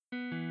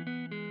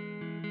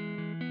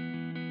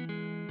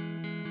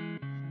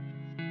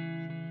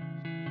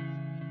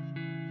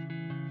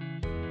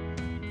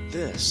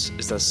This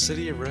is the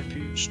City of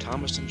Refuge,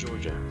 Thomaston,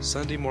 Georgia,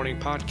 Sunday morning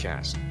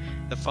podcast.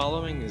 The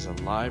following is a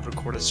live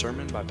recorded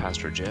sermon by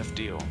Pastor Jeff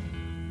Deel.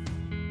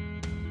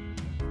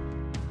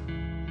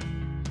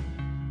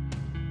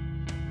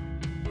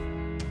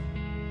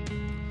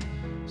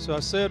 So I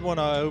said when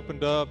I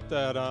opened up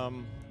that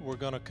we're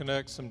going to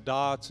connect some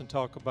dots and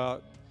talk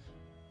about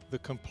the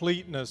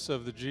completeness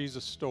of the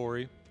Jesus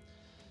story.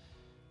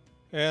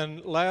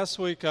 And last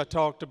week I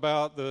talked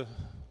about the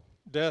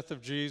death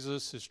of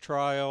Jesus, his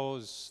trial,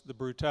 the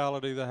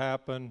brutality that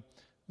happened.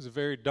 It was a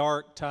very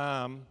dark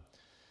time.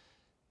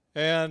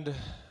 And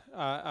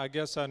I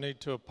guess I need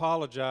to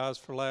apologize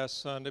for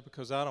last Sunday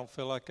because I don't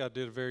feel like I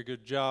did a very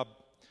good job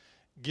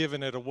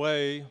giving it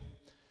away.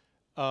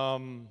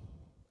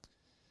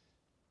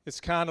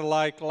 It's kind of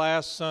like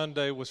last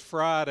Sunday was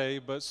Friday,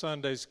 but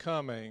Sunday's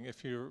coming.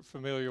 If you're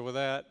familiar with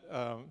that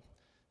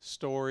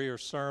story or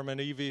sermon,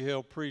 E.V.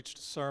 Hill preached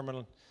a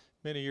sermon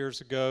many years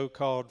ago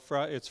called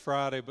It's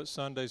Friday, but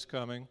Sunday's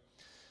Coming,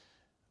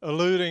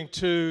 alluding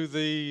to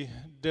the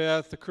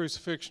death, the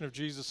crucifixion of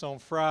Jesus on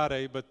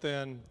Friday, but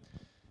then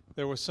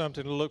there was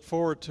something to look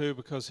forward to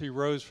because he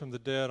rose from the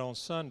dead on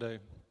Sunday.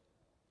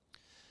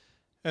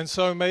 And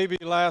so maybe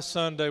last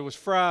Sunday was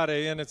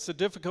Friday, and it's a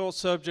difficult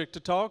subject to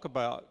talk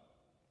about.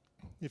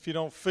 If you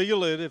don't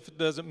feel it, if it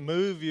doesn't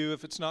move you,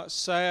 if it's not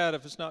sad,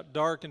 if it's not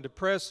dark and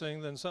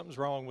depressing, then something's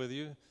wrong with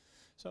you.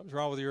 Something's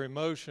wrong with your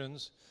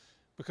emotions.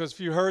 Because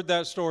if you heard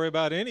that story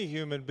about any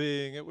human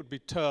being, it would be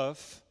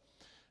tough.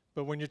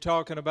 But when you're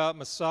talking about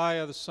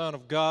Messiah, the Son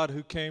of God,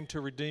 who came to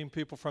redeem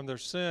people from their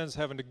sins,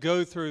 having to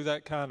go through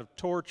that kind of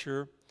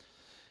torture,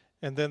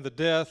 and then the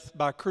death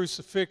by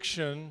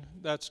crucifixion,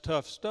 that's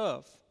tough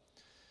stuff.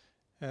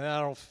 And I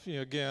don't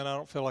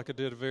feel like I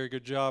did a very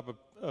good job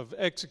of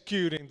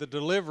executing the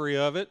delivery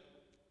of it.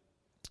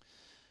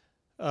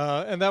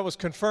 And that was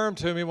confirmed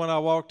to me when I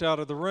walked out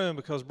of the room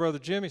because Brother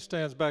Jimmy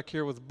stands back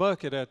here with a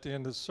bucket at the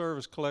end of the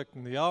service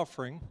collecting the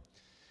offering.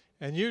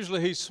 And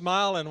usually he's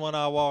smiling when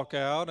I walk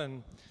out,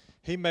 and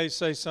he may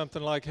say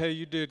something like, "Hey,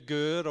 you did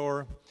good,"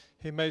 or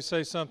he may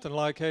say something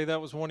like, "Hey, that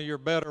was one of your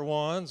better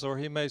ones," or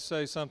he may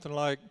say something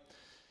like,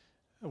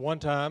 one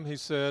time he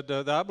said,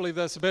 "I believe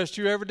that's the best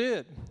you ever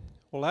did."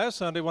 Well, last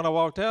Sunday when I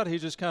walked out, he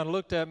just kind of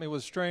looked at me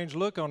with a strange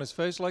look on his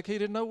face like he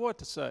didn't know what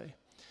to say.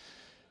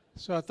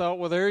 So I thought,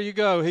 well, there you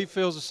go. He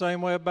feels the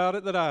same way about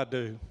it that I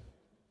do.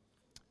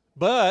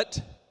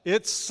 But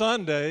it's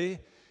Sunday,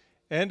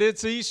 and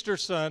it's Easter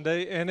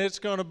Sunday, and it's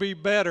going to be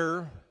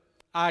better,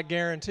 I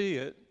guarantee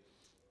it.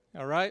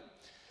 All right?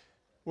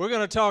 We're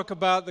going to talk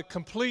about the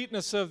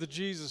completeness of the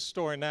Jesus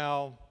story.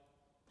 Now,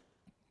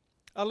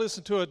 I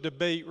listened to a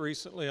debate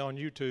recently on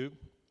YouTube.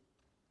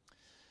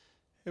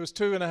 It was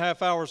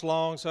 2.5 hours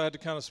long, so I had to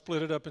kind of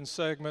split it up in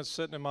segments,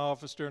 sitting in my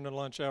office during the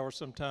lunch hour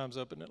sometimes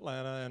up in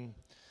Atlanta.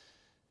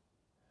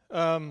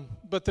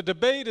 But the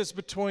debate is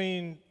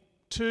between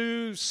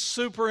two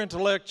super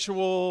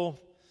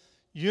intellectual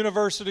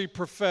university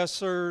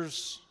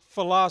professors,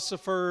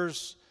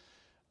 philosophers,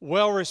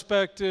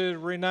 well-respected,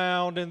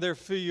 renowned in their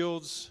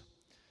fields.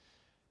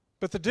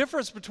 But the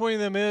difference between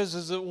them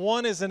is that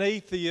one is an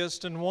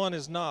atheist and one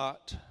is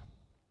not.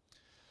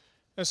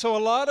 And so a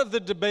lot of the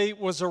debate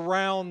was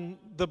around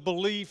the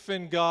belief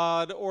in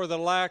God or the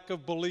lack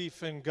of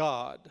belief in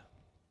God.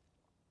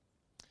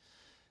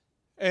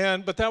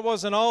 But that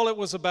wasn't all it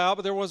was about,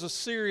 but there was a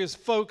serious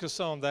focus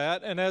on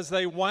that. And as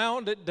they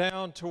wound it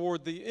down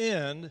toward the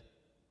end,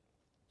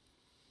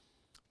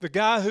 the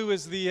guy who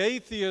is the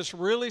atheist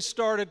really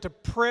started to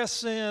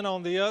press in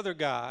on the other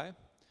guy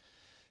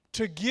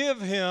to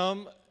give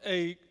him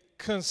a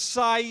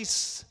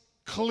concise,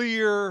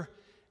 clear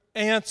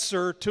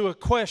answer to a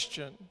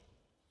question.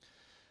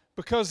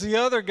 Because the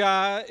other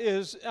guy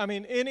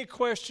any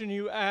question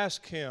you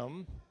ask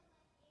him,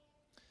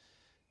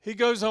 he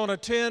goes on a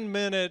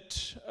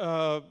 10-minute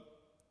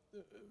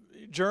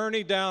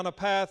journey down a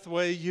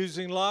pathway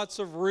using lots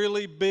of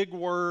really big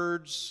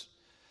words,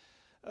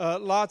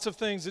 lots of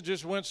things that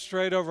just went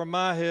straight over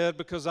my head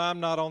because I'm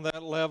not on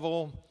that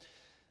level,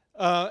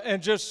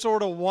 and just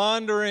sort of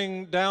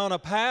wandering down a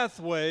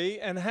pathway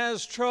and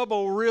has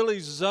trouble really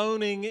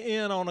zoning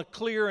in on a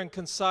clear and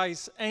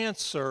concise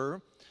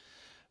answer.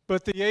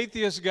 But the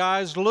atheist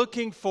guy is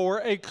looking for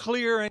a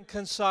clear and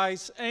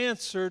concise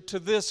answer to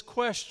this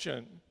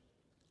question.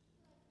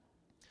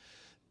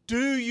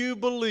 Do you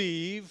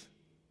believe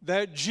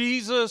that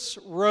Jesus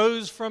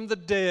rose from the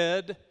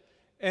dead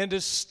and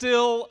is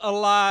still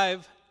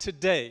alive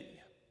today?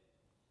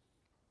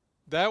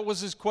 That was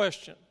his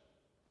question.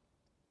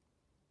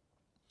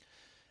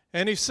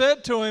 And he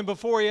said to him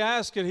before he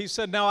asked it, he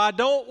said, "Now I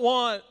don't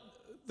want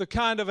the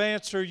kind of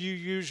answer you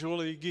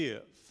usually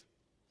give.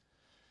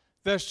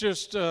 That's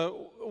just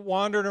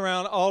wandering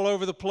around all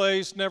over the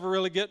place, never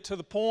really get to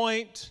the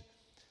point.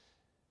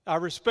 I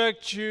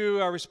respect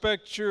you. I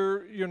respect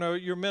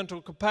your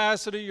mental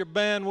capacity, your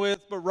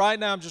bandwidth. But right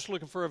now I'm just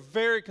looking for a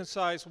very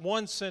concise,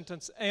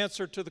 one-sentence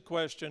answer to the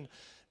question,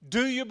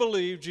 do you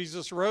believe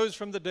Jesus rose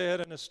from the dead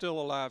and is still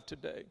alive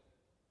today?"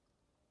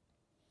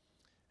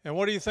 And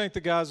what do you think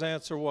the guy's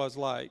answer was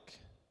like?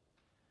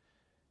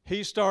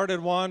 he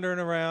started wandering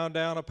around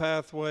down a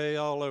pathway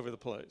all over the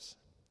place.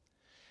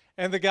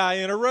 And the guy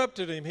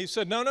interrupted him. He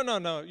said,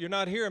 no, you're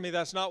not hearing me.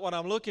 That's not what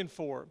I'm looking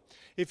for.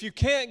 If you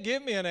can't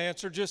give me an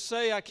answer, just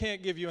say I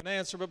can't give you an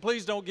answer, but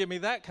please don't give me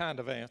that kind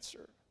of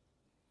answer.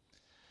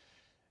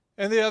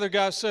 And the other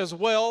guy says,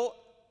 well,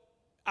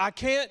 I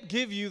can't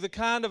give you the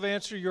kind of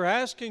answer you're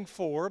asking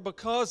for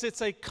because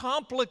it's a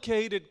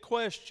complicated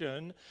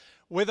question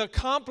with a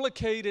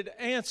complicated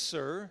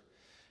answer,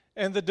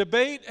 and the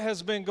debate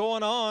has been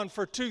going on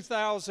for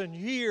 2,000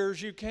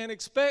 years. You can't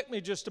expect me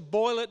just to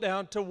boil it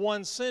down to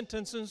one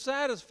sentence and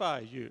satisfy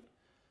you.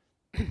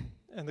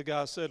 And the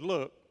guy said,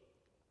 look,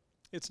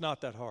 it's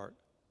not that hard.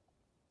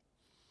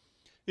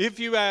 If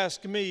you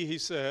ask me, he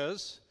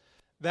says,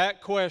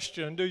 that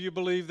question, do you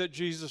believe that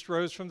Jesus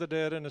rose from the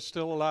dead and is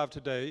still alive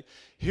today?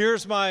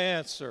 Here's my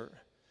answer.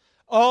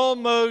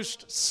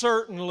 Almost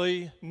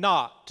certainly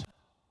not.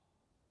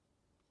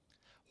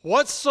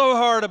 What's so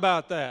hard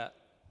about that?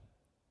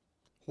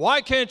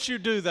 Why can't you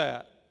do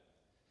that?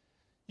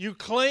 You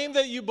claim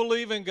that you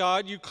believe in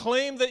God. You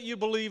claim that you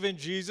believe in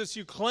Jesus.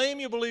 You claim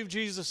you believe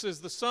Jesus is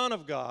the Son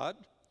of God.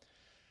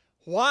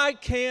 Why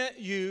can't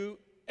you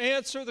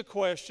answer the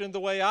question the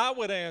way I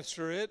would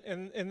answer it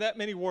in that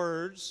many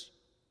words?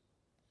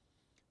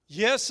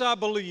 Yes, I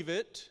believe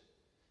it.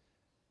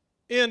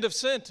 End of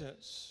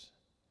sentence.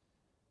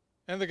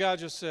 And the guy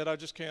just said, I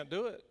just can't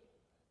do it.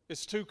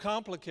 It's too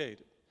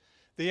complicated.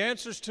 The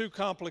answer's too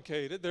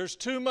complicated. There's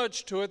too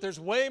much to it. There's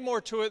way more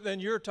to it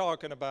than you're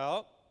talking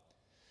about.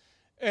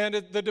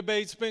 And the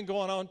debate's been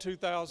going on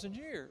 2,000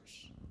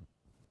 years.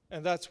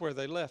 And that's where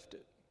they left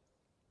it.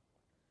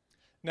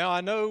 Now, I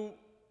know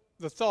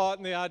the thought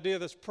and the idea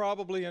that's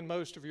probably in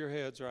most of your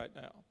heads right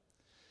now.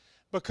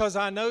 Because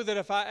I know that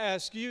if I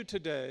ask you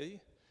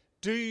today,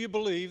 do you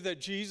believe that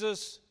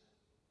Jesus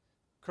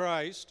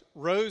Christ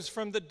rose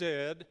from the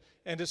dead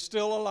and is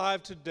still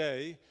alive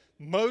today?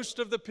 Most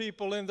of the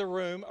people in the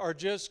room are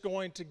just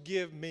going to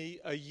give me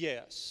a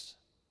yes.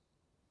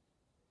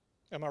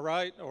 Am I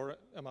right or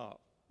am I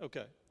off?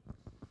 Okay.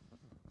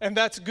 And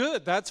that's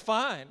good. That's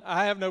fine.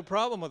 I have no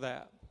problem with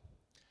that.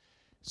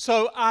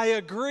 So I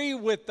agree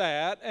with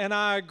that, and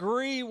I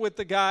agree with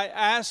the guy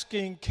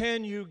asking,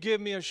 can you give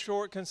me a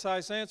short,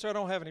 concise answer? I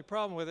don't have any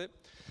problem with it.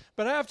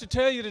 But I have to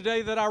tell you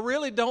today that I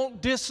really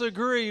don't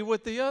disagree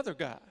with the other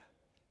guy.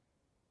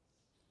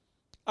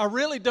 I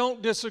really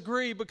don't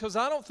disagree because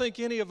I don't think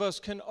any of us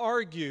can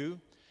argue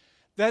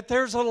that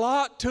there's a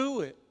lot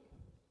to it.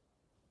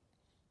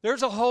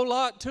 There's a whole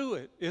lot to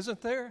it,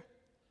 isn't there?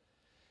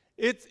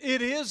 It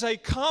is a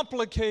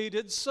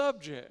complicated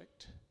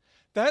subject.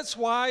 That's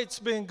why it's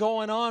been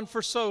going on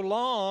for so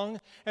long,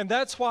 and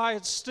that's why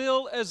it's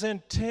still as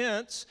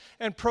intense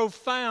and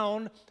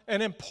profound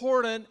and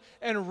important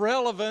and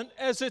relevant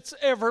as it's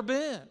ever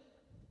been.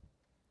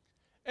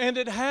 And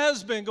it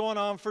has been going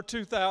on for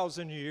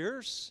 2,000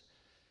 years.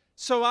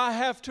 So I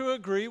have to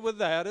agree with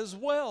that as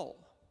well.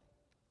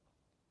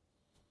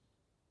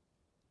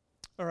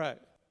 All right.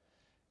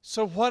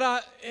 So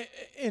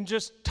in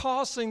just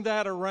tossing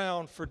that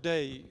around for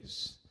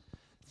days,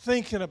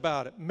 thinking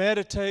about it,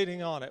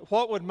 meditating on it,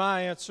 what would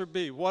my answer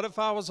be? What if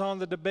I was on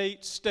the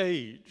debate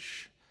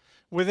stage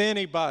with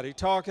anybody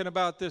talking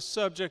about this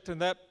subject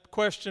and that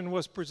question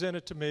was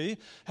presented to me?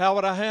 How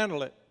would I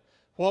handle it?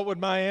 What would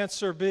my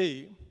answer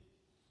be?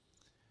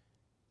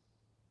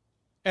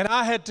 And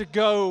I had to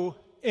go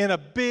in a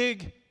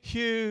big,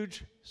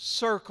 huge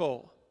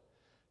circle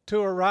to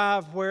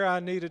arrive where I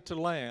needed to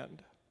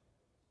land.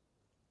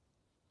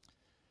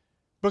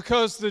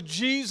 Because the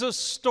Jesus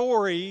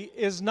story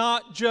is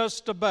not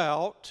just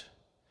about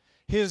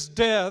his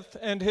death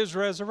and his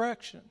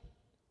resurrection.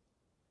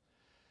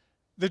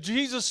 The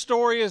Jesus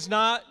story is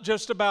not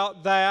just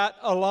about that,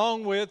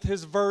 along with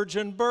his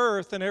virgin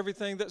birth and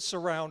everything that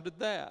surrounded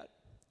that.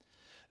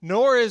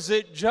 Nor is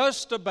it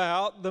just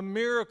about the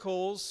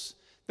miracles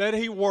that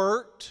he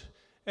worked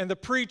and the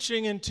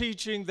preaching and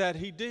teaching that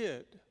he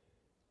did.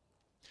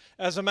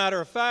 As a matter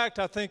of fact,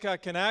 I think I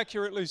can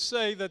accurately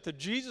say that the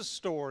Jesus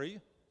story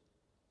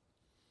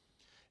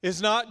is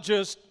not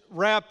just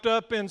wrapped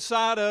up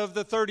inside of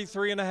the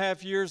 33 and a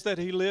half years that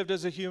he lived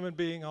as a human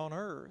being on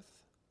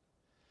earth.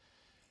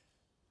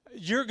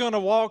 You're going to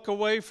walk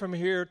away from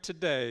here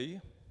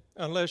today,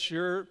 unless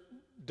you're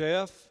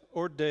deaf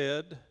or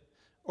dead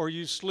or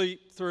you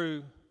sleep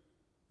through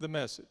the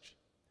message.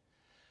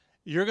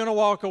 You're going to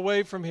walk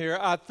away from here,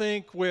 I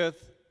think,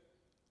 with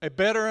a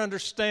better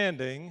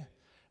understanding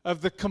of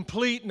the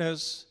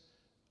completeness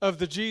of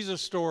the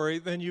Jesus story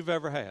than you've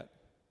ever had.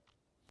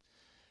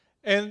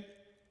 And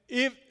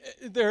if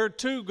there are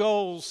two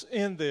goals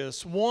in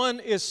this.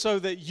 One is so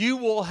that you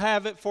will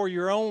have it for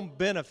your own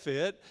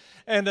benefit,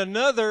 And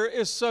another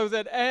is so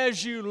that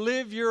as you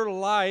live your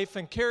life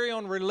and carry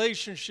on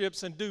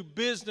relationships and do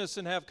business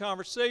and have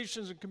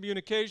conversations and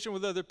communication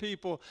with other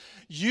people,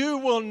 you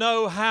will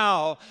know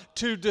how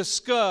to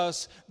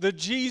discuss the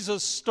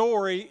Jesus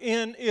story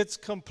in its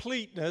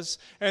completeness.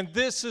 And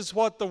this is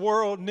what the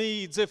world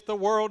needs. If the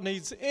world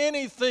needs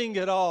anything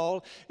at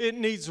all, it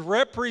needs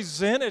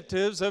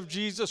representatives of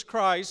Jesus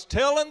Christ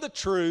telling the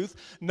truth,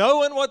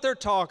 knowing what they're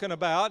talking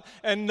about,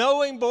 and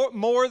knowing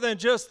more than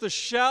just the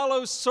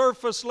shallow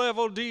surface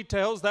level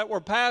details that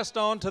were passed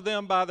on to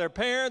them by their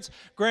parents,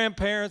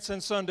 grandparents,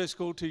 and Sunday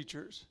school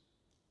teachers.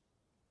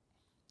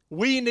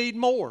 We need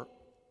more.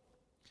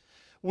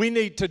 We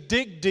need to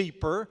dig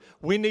deeper.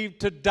 We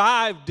need to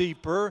dive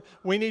deeper.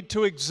 We need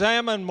to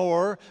examine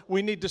more.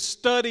 We need to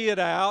study it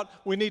out.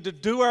 We need to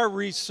do our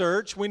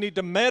research. We need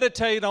to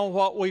meditate on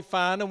what we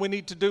find. And we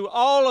need to do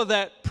all of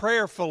that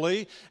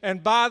prayerfully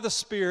and by the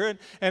Spirit.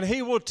 And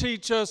He will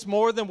teach us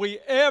more than we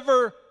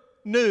ever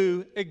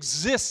knew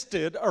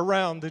existed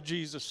around the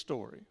Jesus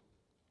story.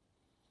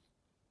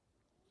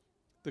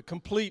 The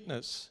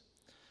completeness.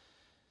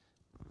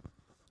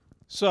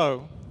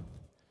 So,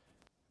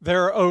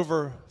 there are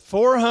over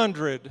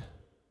 400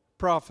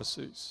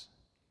 prophecies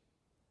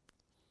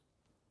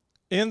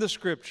in the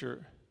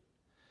Scripture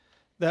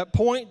that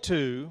point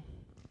to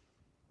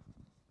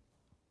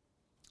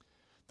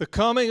the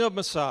coming of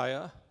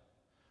Messiah,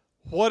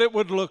 what it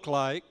would look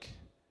like,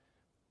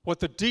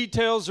 what the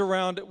details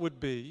around it would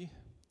be.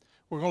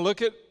 We're going to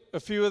look at a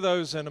few of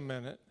those in a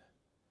minute.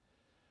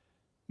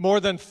 More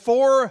than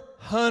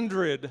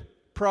 400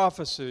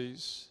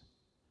 prophecies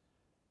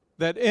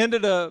that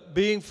ended up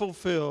being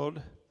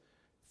fulfilled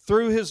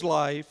through His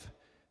life,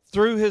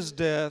 through His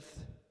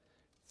death,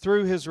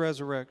 through His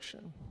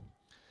resurrection.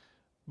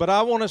 But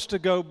I want us to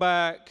go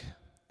back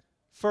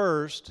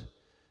first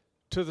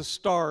to the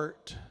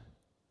start,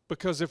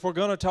 because if we're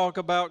going to talk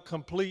about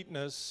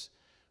completeness,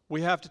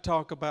 we have to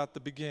talk about the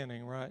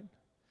beginning, right?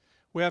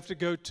 We have to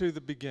go to the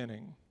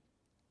beginning.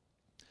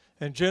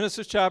 In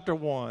Genesis chapter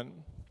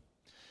 1,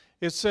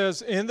 it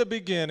says, "In the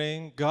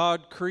beginning,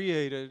 God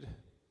created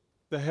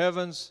the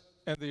heavens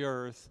and the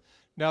earth.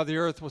 Now the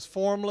earth was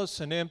formless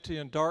and empty,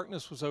 and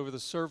darkness was over the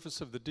surface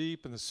of the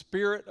deep, and the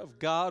Spirit of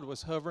God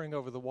was hovering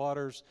over the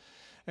waters.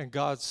 And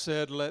God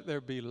said, 'Let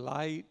there be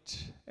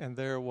light,' and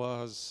there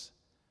was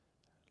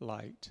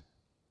light."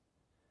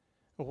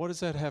 Well, what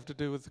does that have to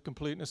do with the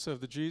completeness of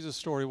the Jesus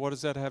story? What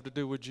does that have to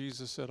do with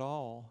Jesus at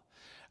all?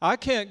 I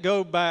can't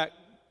go back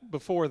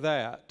before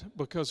that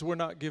because we're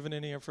not given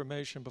any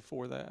information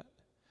before that.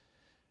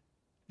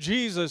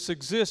 Jesus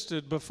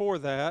existed before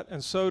that,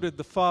 and so did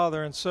the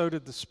Father, and so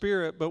did the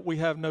Spirit, but we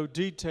have no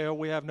detail,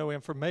 we have no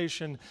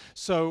information,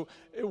 so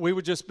we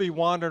would just be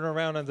wandering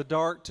around in the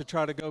dark to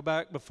try to go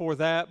back before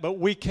that, but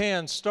we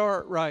can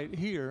start right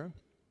here.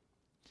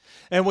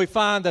 And we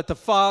find that the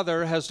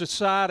Father has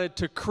decided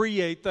to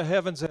create the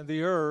heavens and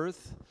the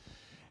earth,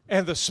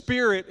 and the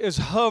Spirit is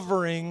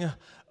hovering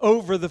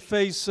over the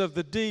face of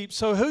the deep.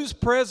 So who's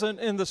present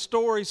in the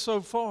story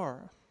so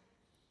far?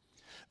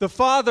 The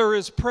Father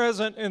is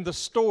present in the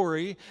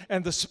story,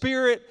 and the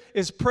Spirit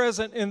is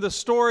present in the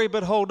story,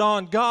 but hold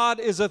on, God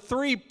is a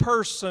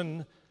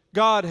three-person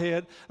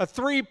Godhead, a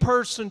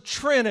three-person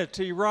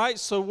Trinity, right?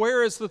 So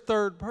where is the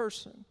third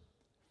person?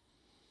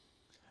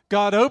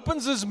 God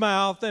opens His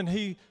mouth and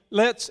He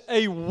lets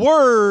a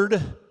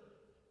word,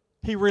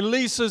 He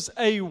releases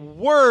a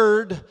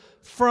word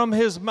from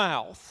His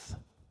mouth.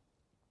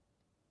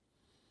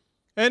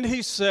 And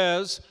He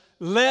says,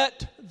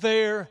 "Let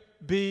there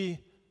be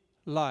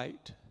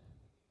light."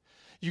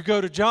 You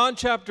go to John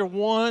chapter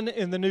 1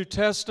 in the New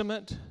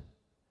Testament,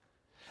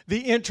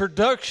 the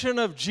introduction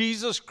of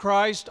Jesus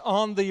Christ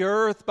on the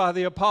earth by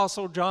the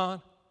Apostle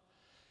John.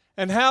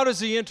 And how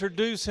does he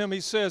introduce Him? He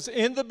says,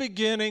 "In the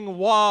beginning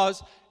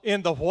was,"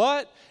 in the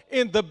what?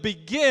 In the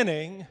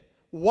beginning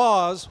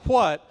was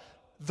what?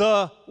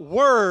 The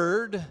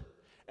Word.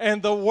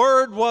 And the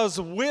Word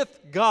was with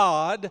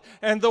God,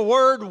 and the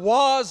Word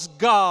was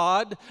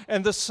God,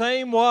 and the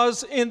same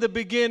was in the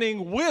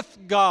beginning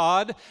with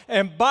God,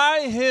 and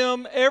by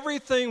Him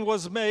everything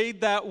was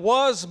made that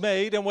was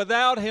made, and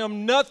without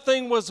Him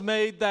nothing was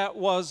made that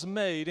was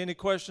made. Any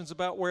questions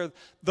about where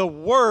the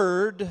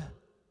Word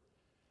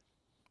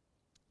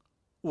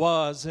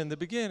was in the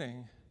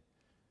beginning?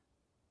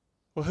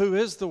 Well, who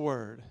is the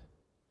Word?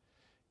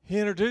 He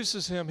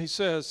introduces Him. He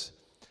says,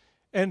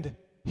 "And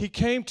He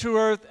came to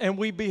earth, and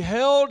we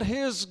beheld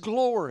His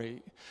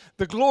glory,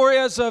 the glory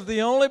as of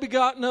the only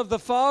begotten of the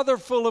Father,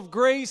 full of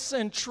grace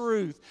and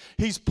truth."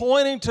 He's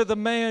pointing to the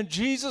man,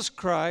 Jesus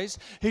Christ.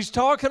 He's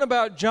talking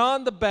about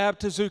John the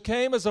Baptist, who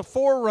came as a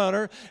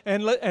forerunner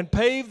and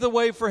paved the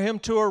way for Him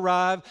to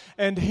arrive.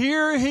 And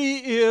here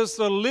He is,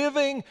 the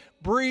living,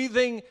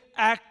 breathing,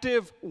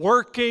 active,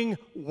 working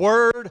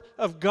Word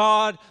of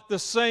God, the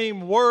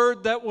same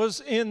Word that was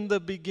in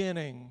the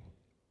beginning.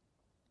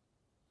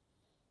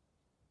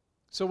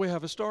 So we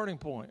have a starting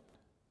point.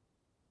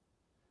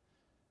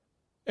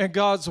 And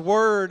God's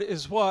Word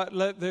is what?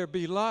 Let there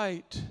be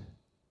light.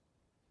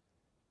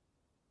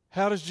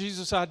 How does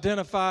Jesus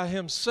identify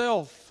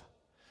himself?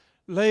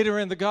 Later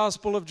in the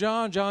Gospel of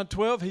John, John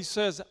 12, he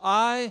says,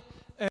 I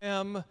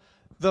am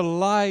the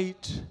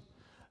light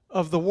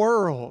of the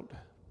world.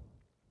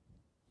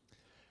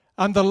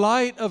 I'm the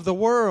light of the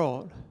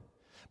world.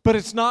 But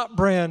it's not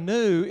brand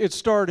new. It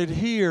started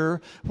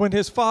here when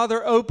his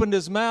Father opened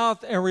his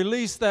mouth and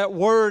released that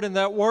word, and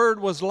that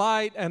word was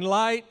light, and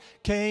light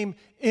came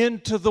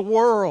into the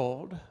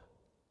world.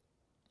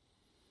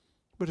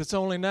 But it's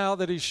only now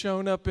that he's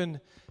shown up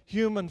in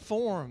human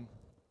form.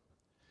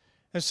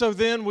 And so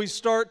then we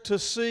start to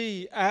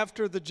see,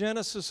 after the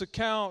Genesis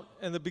account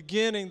and the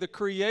beginning, the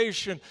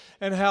creation,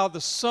 and how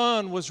the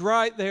Son was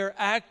right there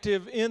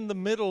active in the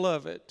middle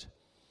of it.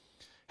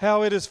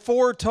 How it is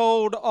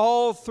foretold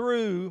all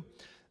through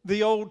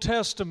the Old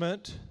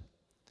Testament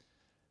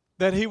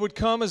that he would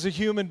come as a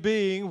human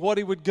being, what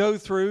he would go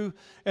through,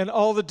 and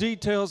all the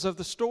details of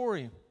the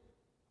story.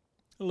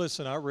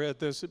 Listen, I read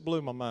this, it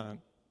blew my mind.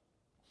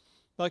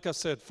 Like I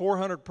said,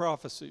 400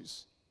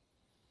 prophecies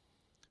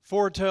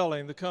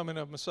foretelling the coming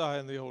of Messiah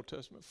in the Old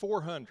Testament.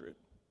 400.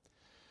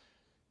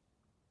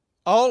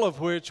 All of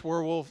which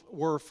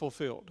were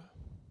fulfilled.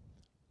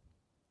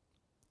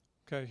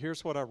 Okay,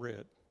 here's what I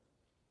read.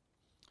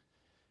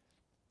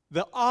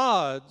 The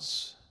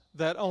odds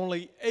that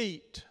only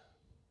 8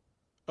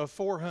 of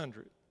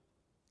 400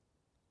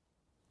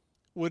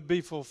 would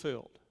be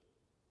fulfilled.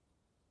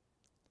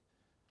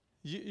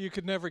 You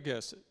could never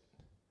guess it.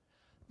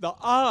 The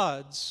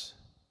odds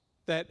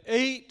that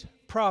 8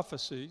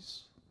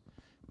 prophecies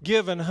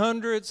given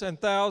hundreds and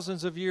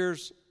thousands of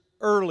years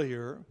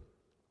earlier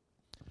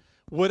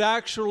would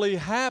actually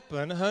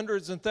happen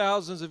hundreds and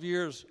thousands of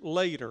years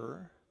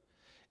later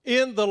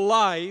in the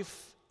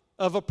life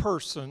of a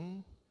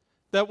person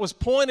that was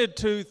pointed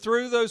to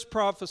through those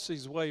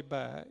prophecies way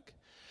back.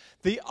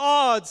 The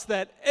odds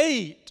that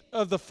 8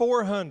 of the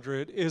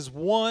 400 is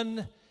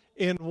 1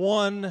 in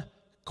 1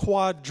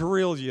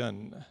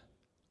 quadrillion.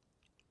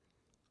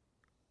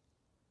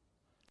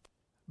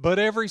 But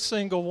every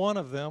single one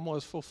of them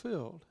was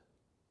fulfilled.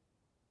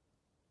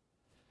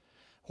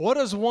 What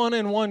does 1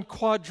 in 1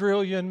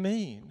 quadrillion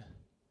mean?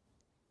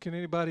 Can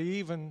anybody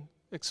even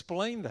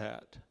explain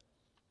that?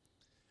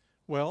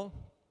 Well,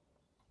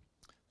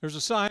 there's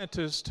a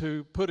scientist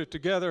who put it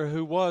together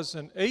who was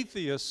an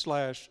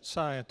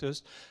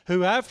atheist/scientist,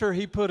 who after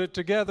he put it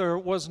together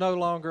was no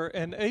longer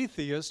an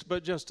atheist,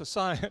 but just a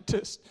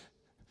scientist,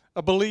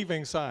 a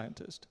believing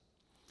scientist.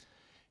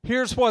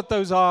 Here's what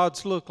those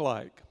odds look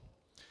like.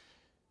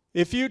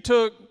 If you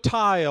took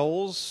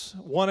tiles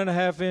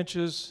 1.5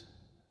 inches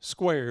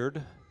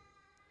squared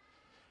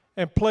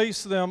and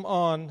placed them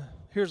on,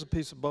 here's a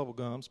piece of bubble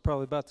gum, it's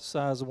probably about the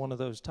size of one of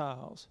those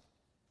tiles.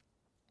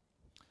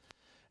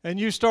 And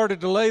you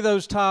started to lay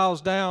those tiles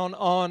down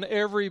on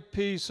every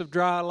piece of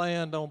dry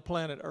land on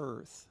planet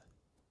Earth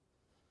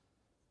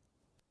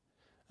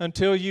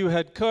until you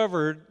had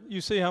covered, you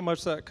see how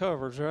much that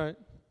covers, right?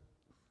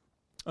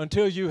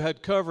 Until you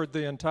had covered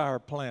the entire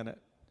planet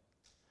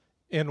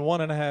in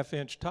 1.5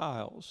 inch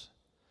tiles.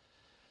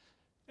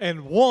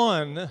 And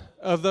one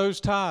of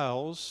those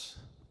tiles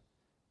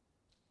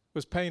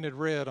was painted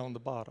red on the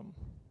bottom.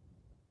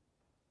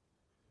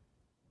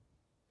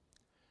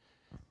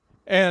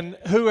 And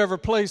whoever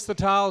placed the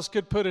tiles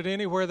could put it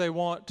anywhere they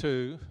want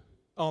to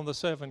on the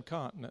 7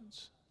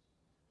 continents.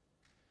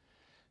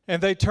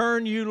 And they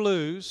turn you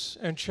loose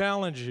and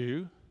challenge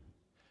you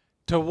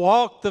to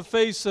walk the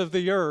face of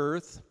the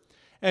earth,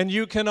 and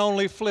you can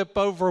only flip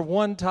over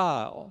one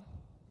tile.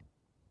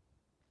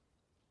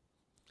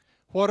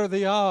 What are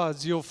the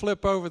odds you'll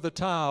flip over the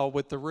tile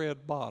with the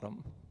red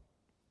bottom?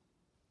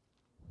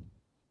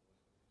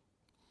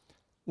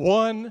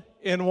 1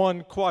 in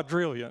 1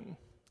 quadrillion.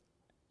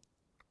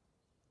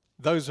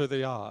 Those are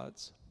the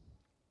odds.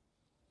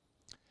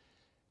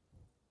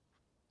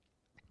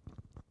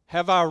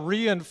 Have I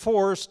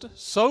reinforced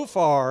so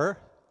far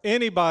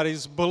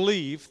anybody's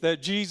belief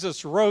that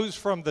Jesus rose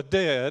from the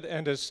dead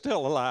and is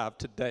still alive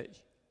today?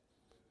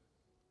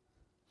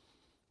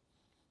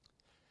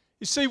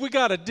 You see, we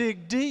got to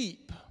dig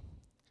deep.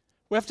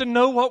 We have to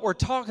know what we're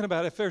talking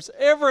about. If there's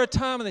ever a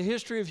time in the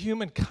history of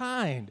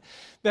humankind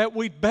that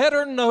we'd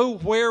better know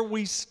where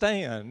we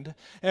stand,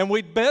 and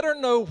we'd better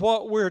know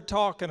what we're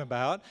talking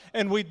about,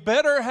 and we'd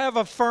better have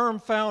a firm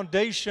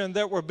foundation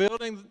that we're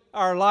building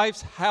our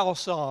life's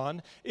house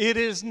on, it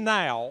is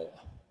now.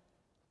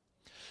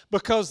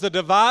 Because the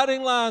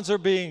dividing lines are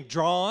being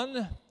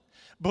drawn.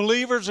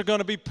 Believers are going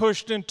to be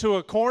pushed into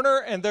a corner,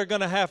 and they're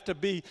going to have to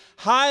be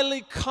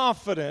highly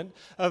confident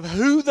of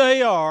who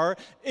they are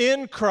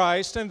in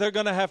Christ, and they're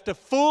going to have to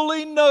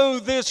fully know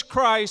this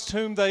Christ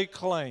whom they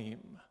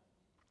claim.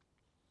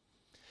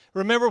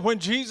 Remember when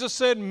Jesus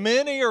said,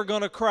 many are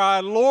going to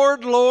cry,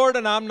 Lord, Lord,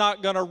 and I'm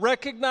not going to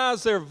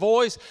recognize their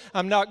voice,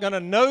 I'm not going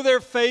to know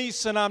their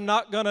face, and I'm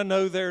not going to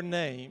know their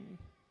name.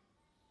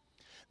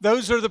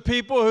 Those are the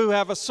people who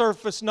have a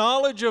surface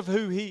knowledge of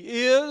who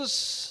He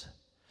is.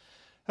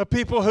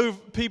 People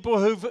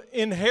who've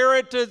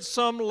inherited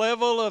some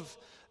level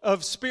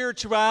of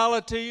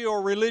spirituality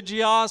or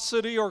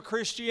religiosity or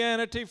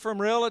Christianity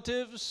from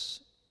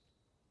relatives.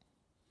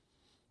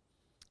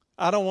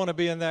 I don't want to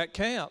be in that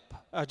camp.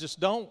 I just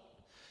don't.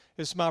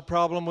 It's my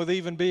problem with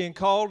even being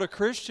called a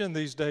Christian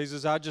these days,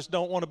 is I just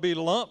don't want to be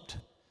lumped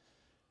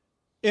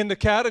in the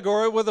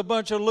category with a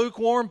bunch of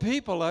lukewarm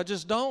people. I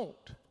just don't.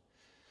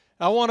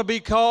 I want to be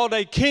called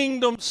a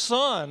kingdom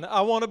son. I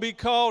want to be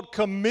called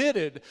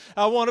committed.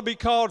 I want to be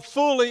called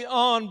fully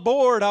on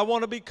board. I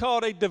want to be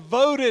called a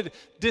devoted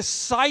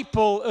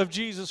disciple of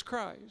Jesus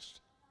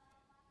Christ.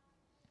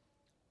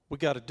 We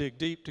got to dig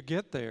deep to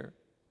get there.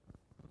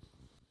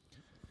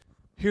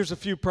 Here's a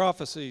few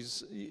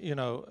prophecies. You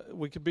know,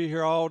 we could be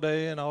here all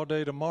day and all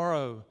day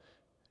tomorrow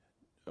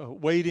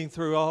wading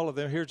through all of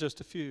them. Here's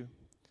just a few.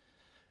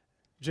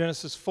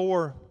 Genesis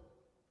 4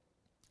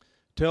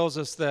 tells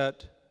us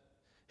that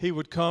he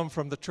would come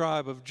from the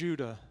tribe of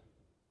Judah.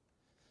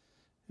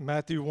 In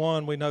Matthew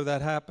 1, we know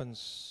that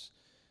happens.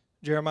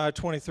 Jeremiah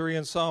 23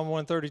 and Psalm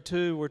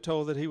 132, we're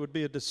told that he would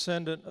be a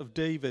descendant of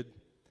David.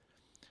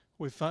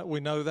 We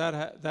know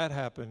that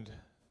happened.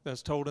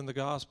 That's told in the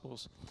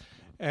Gospels.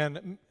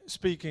 And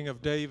speaking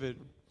of David,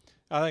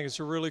 I think it's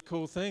a really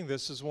cool thing.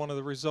 This is one of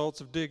the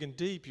results of digging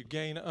deep. You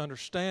gain an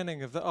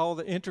understanding of all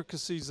the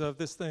intricacies of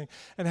this thing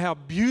and how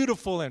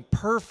beautiful and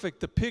perfect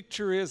the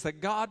picture is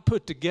that God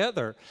put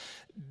together.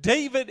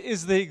 David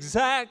is the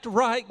exact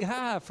right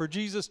guy for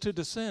Jesus to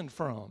descend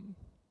from.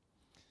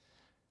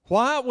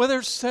 Why? Well,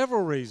 there's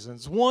several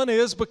reasons. One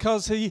is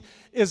because he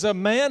is a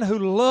man who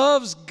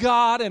loves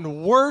God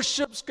and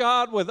worships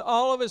God with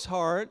all of his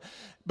heart.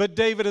 But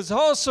David is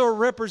also a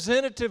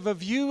representative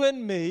of you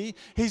and me.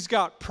 He's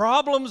got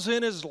problems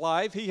in his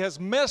life. He has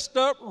messed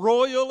up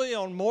royally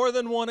on more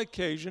than one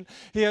occasion.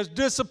 He has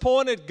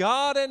disappointed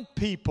God and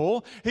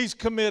people. He's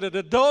committed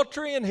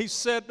adultery, and he's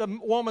set a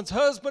woman's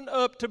husband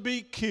up to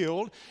be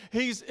killed.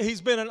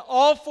 He's been an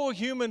awful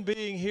human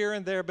being here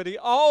and there, but he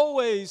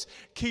always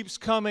keeps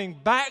coming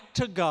back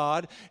to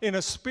God in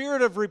a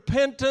spirit of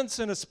repentance,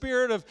 in a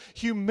spirit of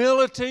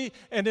humility,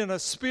 and in a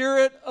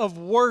spirit of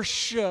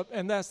worship.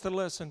 And that's the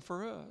lesson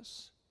for us.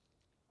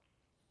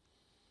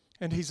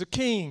 And he's a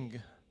king.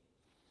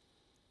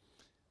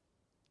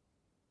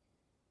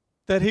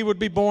 That he would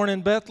be born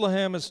in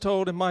Bethlehem is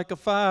told in Micah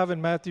 5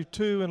 and Matthew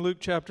 2 and Luke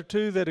chapter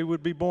 2, that he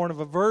would be born of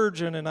a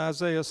virgin in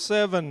Isaiah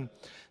 7.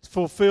 It's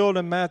fulfilled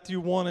in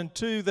Matthew 1 and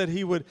 2, that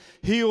he would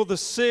heal the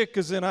sick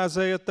is in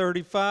Isaiah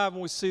 35,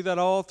 and we see that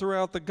all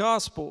throughout the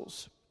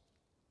Gospels.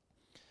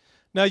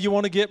 Now you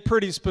want to get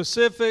pretty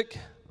specific.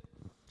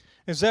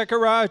 In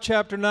Zechariah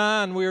chapter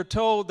 9, we are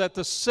told that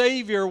the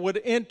Savior would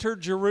enter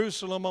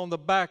Jerusalem on the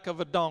back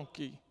of a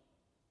donkey.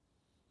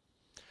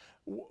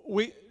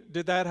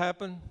 Did that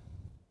happen?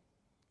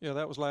 Yeah,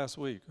 that was last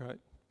week, right?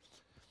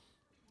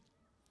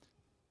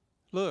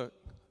 Look,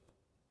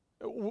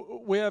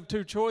 we have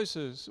two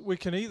choices. We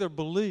can either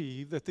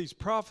believe that these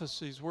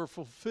prophecies were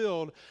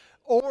fulfilled,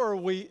 or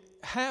we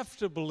have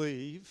to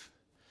believe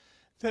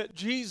that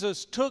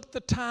Jesus took the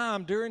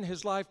time during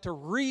his life to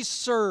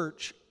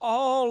research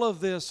all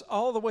of this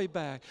all the way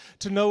back,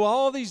 to know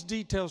all these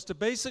details, to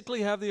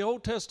basically have the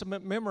Old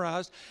Testament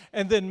memorized,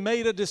 and then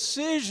made a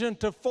decision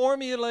to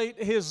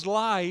formulate his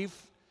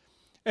life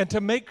and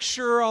to make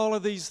sure all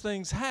of these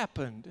things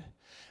happened.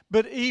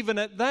 But even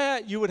at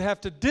that, you would have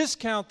to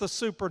discount the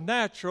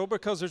supernatural,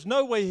 because there's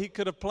no way he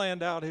could have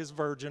planned out his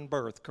virgin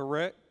birth,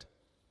 correct?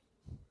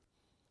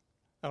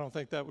 I don't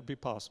think that would be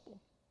possible.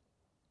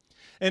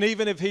 And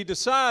even if he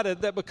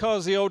decided that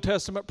because the Old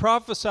Testament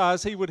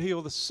prophesies he would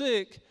heal the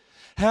sick,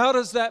 how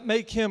does that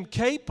make him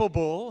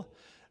capable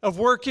of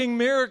working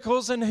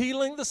miracles and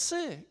healing the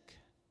sick?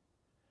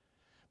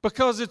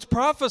 Because it's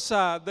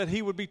prophesied that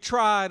he would be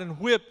tried and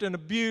whipped and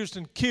abused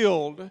and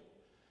killed.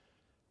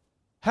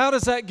 How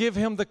does that give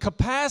him the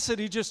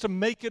capacity just to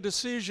make a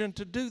decision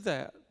to do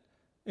that?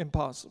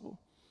 Impossible.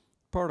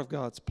 Part of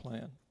God's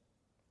plan.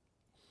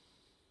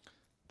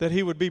 That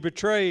he would be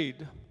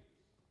betrayed.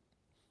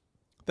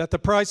 That the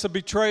price of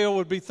betrayal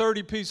would be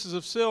 30 pieces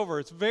of silver.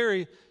 It's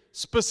very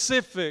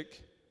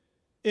specific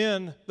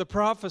in the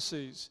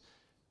prophecies.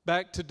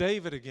 Back to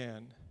David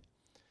again.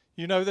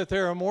 You know that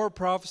there are more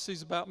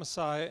prophecies about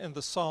Messiah in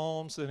the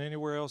Psalms than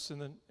anywhere else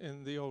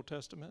in the Old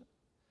Testament.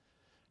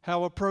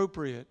 How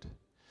appropriate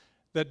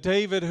that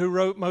David, who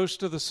wrote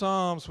most of the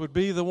Psalms, would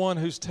be the one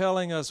who's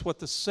telling us what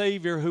the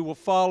Savior who will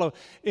follow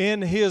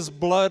in his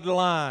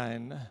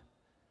bloodline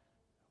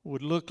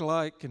would look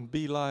like and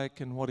be like,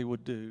 and what he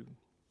would do.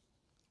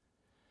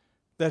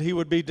 That he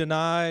would be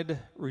denied,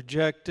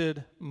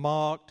 rejected,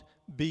 mocked,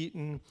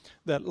 beaten,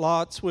 that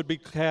lots would be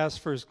cast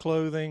for his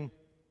clothing,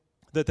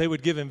 that they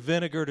would give him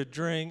vinegar to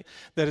drink,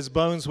 that his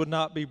bones would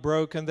not be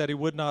broken, that he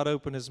would not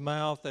open his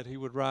mouth, that he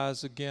would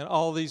rise again.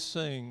 All these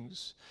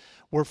things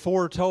were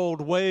foretold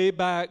way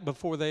back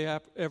before they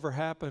ever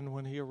happened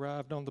when he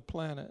arrived on the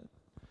planet.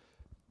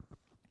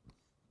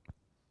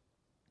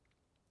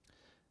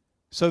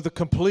 So the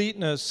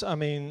completeness,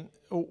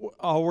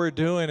 all we're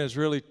doing is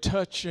really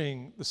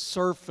touching the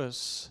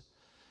surface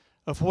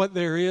of what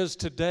there is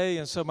today.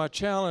 And so my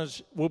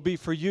challenge will be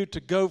for you to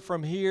go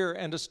from here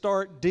and to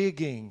start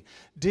digging.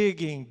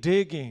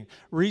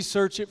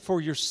 Research it for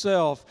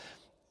yourself.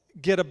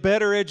 Get a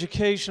better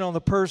education on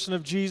the person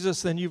of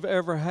Jesus than you've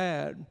ever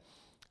had.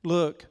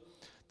 Look,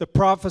 the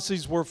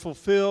prophecies were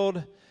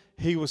fulfilled.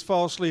 He was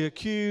falsely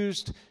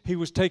accused. He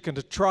was taken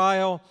to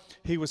trial.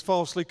 He was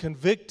falsely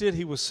convicted.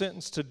 He was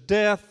sentenced to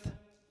death.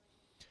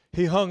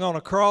 He hung on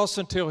a cross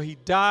until he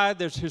died.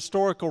 There's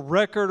historical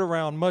record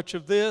around much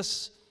of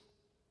this.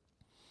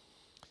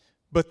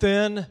 But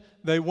then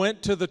they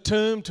went to the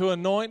tomb to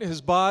anoint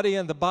his body,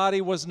 and the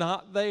body was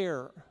not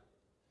there.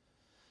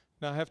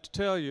 Now I have to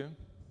tell you,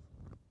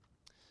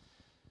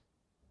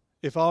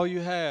 if all you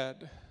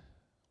had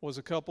was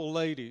a couple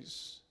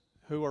ladies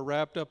who are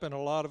wrapped up in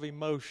a lot of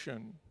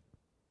emotion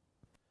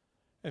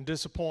and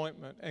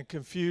disappointment and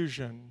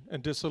confusion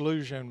and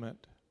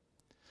disillusionment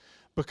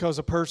because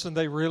a person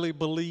they really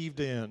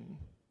believed in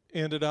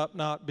ended up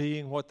not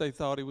being what they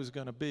thought he was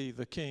going to be,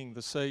 the king,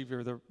 the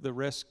savior, the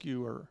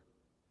rescuer.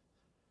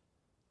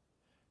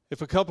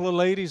 If a couple of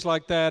ladies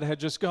like that had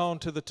just gone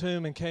to the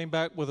tomb and came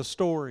back with a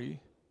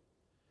story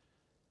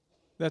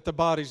that the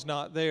body's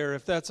not there,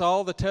 if that's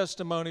all the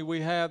testimony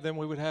we have, then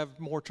we would have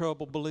more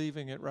trouble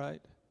believing it,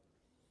 right?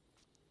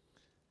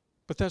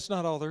 But that's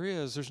not all there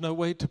is. There's no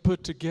way to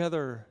put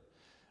together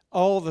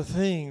all the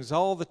things,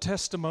 all the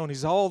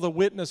testimonies, all the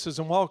witnesses,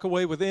 and walk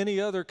away with any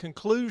other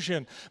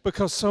conclusion,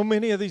 because so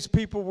many of these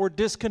people were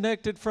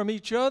disconnected from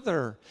each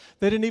other.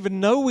 They didn't even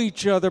know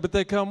each other, but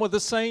they come with the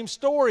same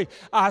story.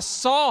 I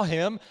saw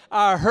him.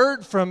 I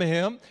heard from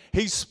him.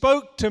 He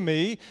spoke to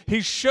me.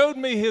 He showed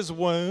me his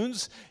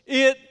wounds.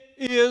 It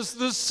is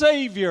the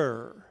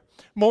Savior.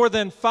 More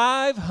than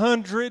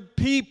 500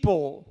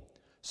 people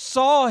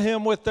saw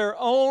him with their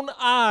own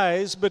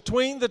eyes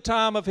between the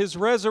time of his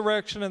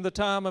resurrection and the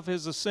time of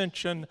his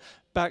ascension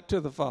back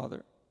to the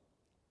Father.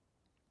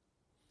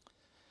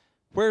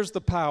 Where's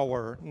the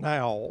power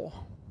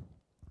now?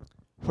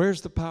 Where's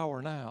the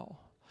power now?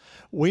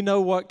 We know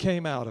what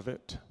came out of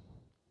it.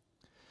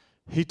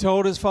 He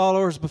told his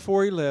followers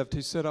before he left,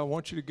 he said, I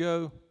want you to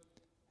go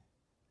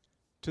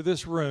to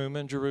this room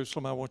in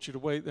Jerusalem. I want you to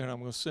wait there, and I'm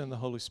going to send the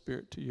Holy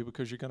Spirit to you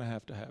because you're going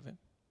to have him.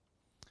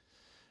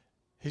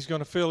 He's going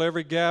to fill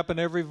every gap and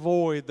every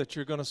void that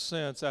you're going to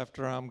sense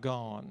after I'm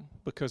gone,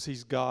 because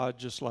he's God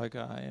just like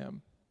I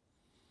am.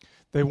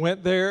 They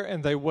went there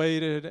and they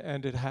waited,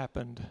 and it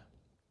happened.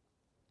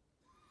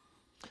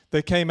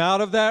 They came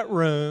out of that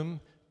room.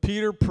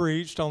 Peter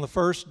preached on the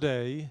first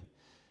day,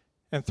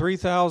 and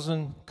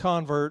 3,000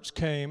 converts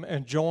came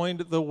and joined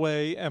the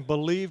way and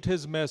believed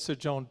his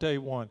message on day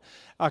one.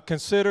 I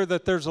consider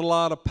that there's a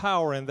lot of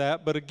power in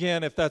that, but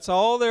again, if that's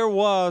all there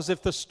was,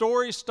 if the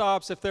story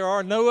stops, if there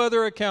are no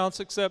other accounts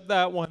except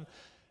that one,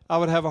 I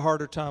would have a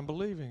harder time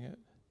believing it.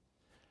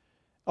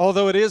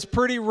 Although it is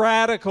pretty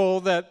radical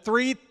that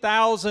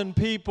 3,000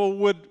 people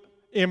would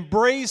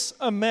embrace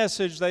a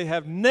message they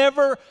have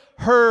never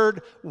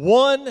heard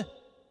one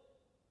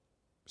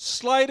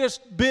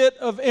slightest bit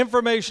of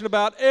information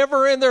about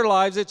ever in their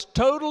lives. It's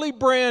totally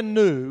brand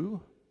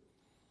new,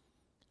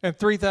 and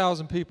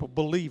 3,000 people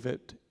believe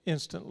it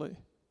instantly.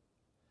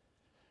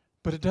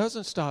 But it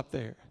doesn't stop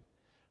there.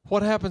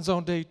 What happens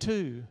on day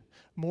 2?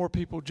 More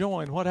people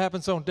join. What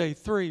happens on day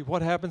 3?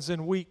 What happens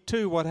in week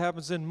 2? What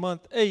happens in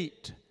month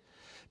 8?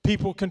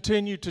 People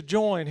continue to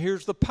join.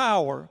 Here's the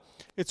power.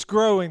 It's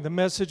growing. The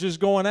message is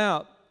going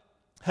out.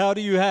 How do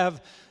you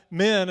have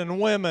men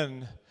and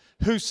women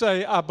who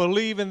say, I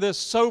believe in this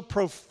so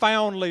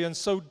profoundly and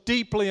so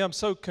deeply, I'm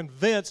so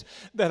convinced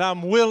that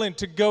I'm willing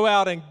to go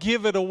out and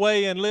give it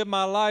away and live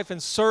my life in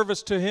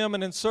service to him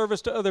and in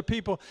service to other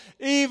people,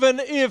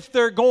 even if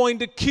they're going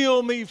to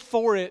kill me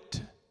for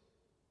it.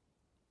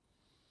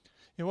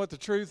 You know what the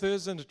truth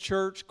is in the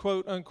church,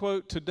 quote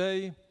unquote,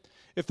 today?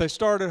 If they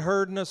started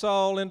herding us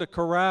all into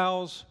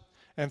corrals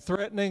and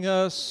threatening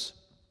us,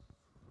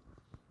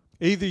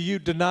 either you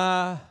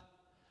deny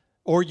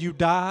or you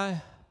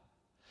die,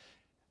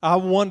 I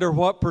wonder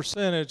what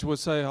percentage would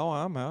say, oh,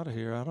 I'm out of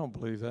here. I don't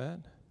believe that.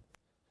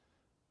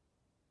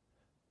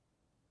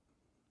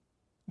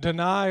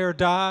 Deny or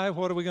die,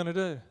 what are we going to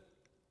do?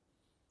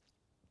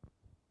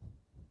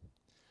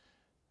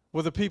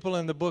 Well, the people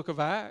in the book of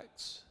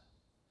Acts,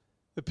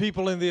 the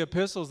people in the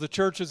epistles, the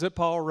churches that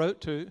Paul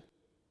wrote to,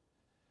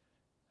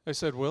 they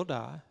said, we'll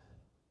die.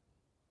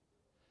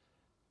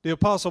 The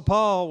Apostle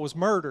Paul was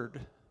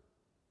murdered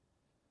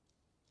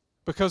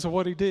because of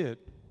what he did.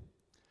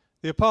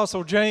 The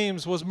Apostle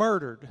James was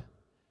murdered.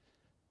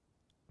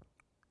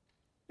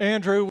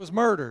 Andrew was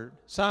murdered.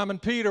 Simon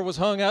Peter was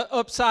hung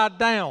upside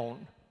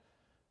down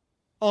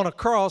on a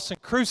cross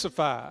and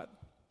crucified.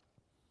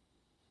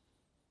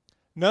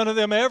 None of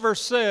them ever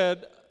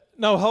said,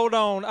 no, hold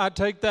on, I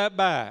take that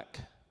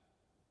back.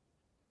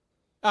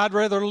 I'd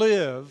rather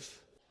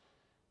live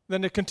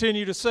than to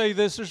continue to say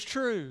this is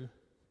true.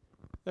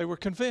 They were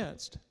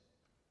convinced.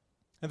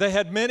 And they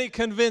had many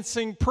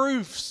convincing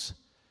proofs.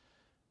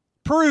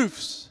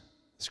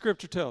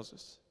 Scripture tells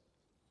us,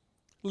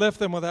 left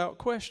them without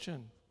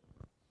question.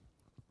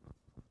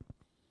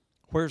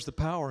 Where's the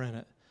power in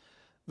it?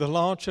 The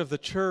launch of the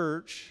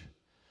church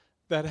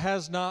that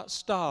has not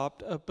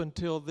stopped up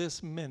until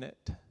this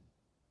minute.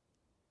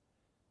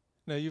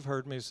 Now, you've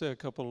heard me say a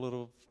couple of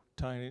little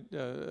tiny,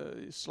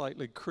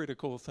 slightly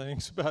critical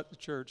things about the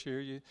church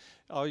here.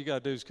 All you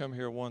got to do is come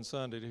here one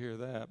Sunday to hear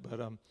that, but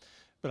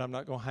I'm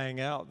not going to hang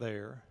out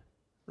there,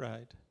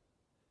 right?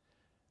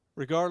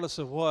 Regardless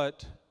of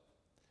what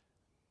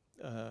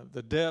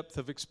the depth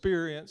of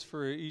experience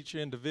for each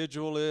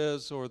individual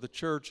is, or the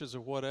churches,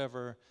 or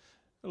whatever,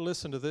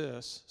 listen to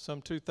this.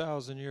 Some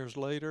 2,000 years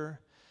later,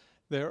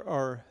 there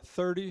are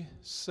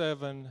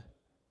 37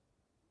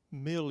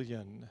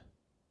 million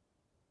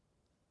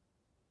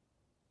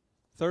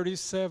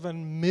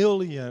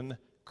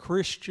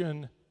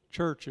Christian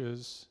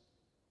churches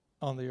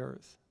on the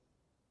earth.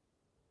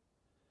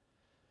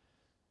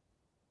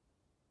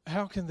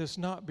 How can this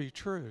not be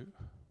true?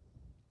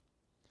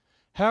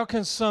 How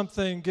can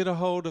something get a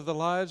hold of the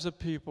lives of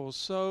people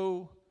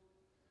so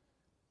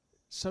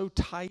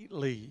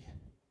tightly,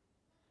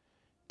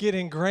 get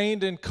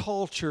ingrained in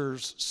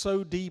cultures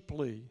so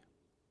deeply?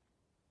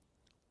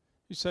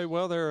 You say,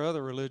 well, there are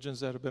other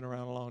religions that have been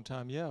around a long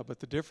time. Yeah, but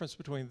the difference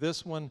between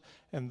this one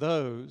and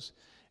those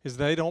is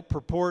they don't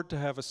purport to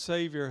have a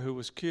Savior who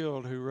was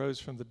killed, who rose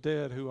from the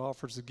dead, who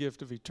offers the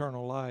gift of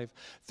eternal life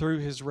through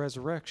his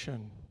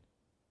resurrection.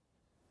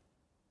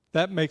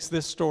 That makes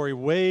this story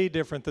way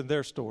different than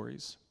their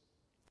stories.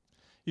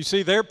 You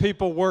see, their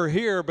people were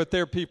here, but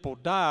their people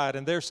died,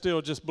 and they're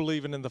still just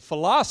believing in the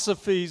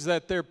philosophies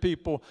that their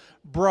people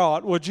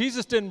brought. Well,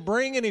 Jesus didn't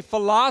bring any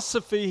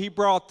philosophy. He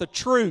brought the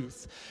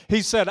truth.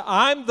 He said,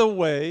 I'm the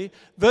way,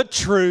 the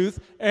truth,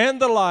 and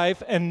the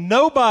life, and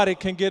nobody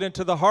can get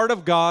into the heart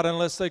of God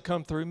unless they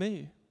come through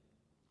me.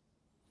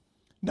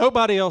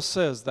 Nobody else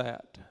says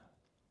that.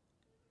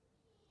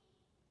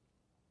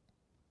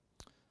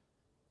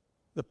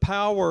 The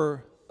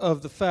power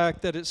of the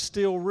fact that it's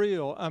still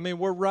real. I mean,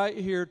 we're right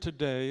here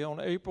today on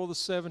April the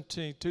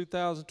 17th,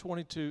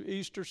 2022,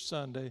 Easter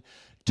Sunday,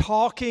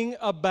 talking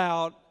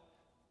about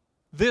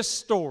this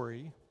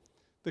story,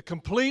 the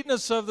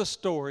completeness of the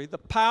story, the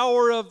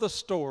power of the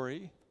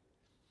story,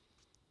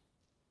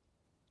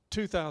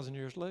 2,000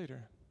 years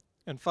later.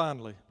 And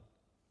finally,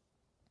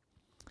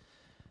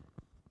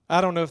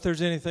 I don't know if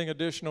there's anything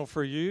additional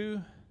for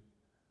you,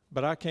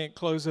 but I can't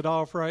close it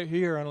off right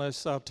here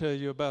unless I'll tell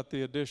you about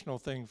the additional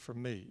thing for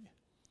me.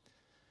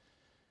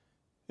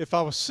 If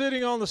I was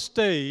sitting on the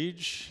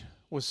stage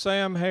with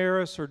Sam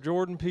Harris or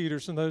Jordan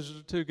Peterson, those are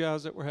the two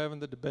guys that were having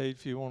the debate,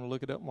 if you want to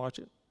look it up and watch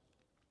it,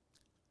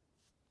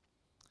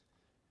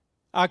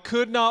 I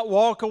could not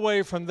walk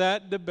away from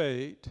that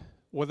debate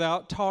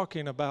without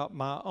talking about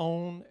my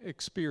own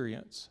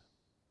experience.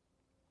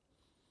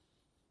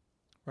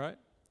 Right?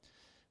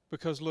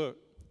 Because look,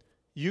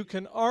 you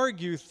can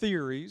argue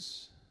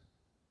theories.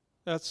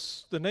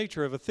 That's the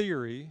nature of a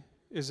theory,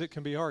 is it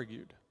can be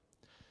argued.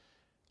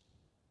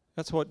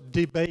 That's what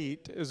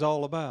debate is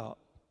all about.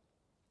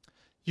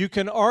 You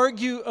can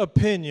argue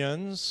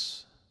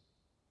opinions.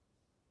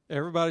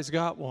 Everybody's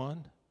got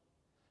one.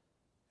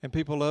 And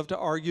people love to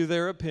argue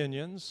their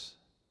opinions.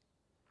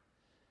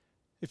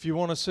 If you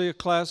want to see a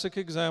classic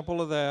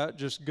example of that,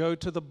 just go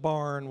to the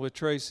barn with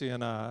Tracy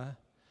and I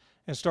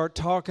and start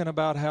talking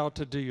about how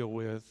to deal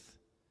with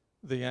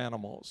the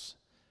animals.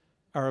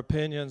 Our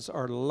opinions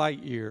are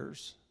light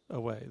years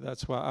away.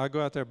 That's why I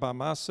go out there by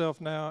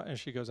myself now, and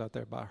she goes out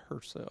there by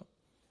herself.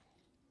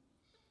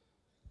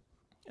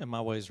 And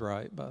my way's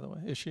right, by the way.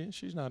 Is she?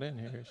 She's not in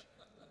here, is she?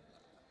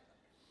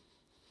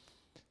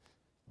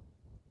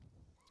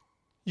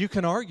 You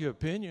can argue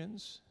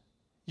opinions.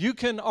 You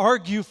can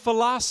argue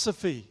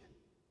philosophy.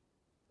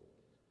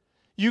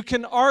 You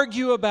can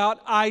argue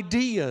about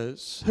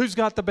ideas. Who's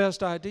got the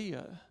best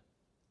idea?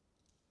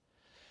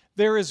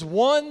 There is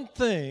one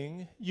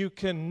thing you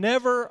can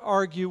never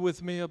argue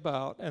with me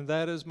about, and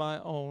that is my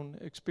own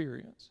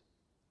experience.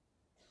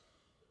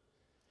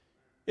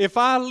 If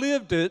I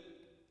lived it,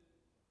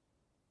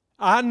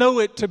 I know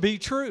it to be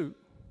true.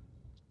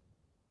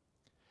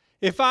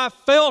 If I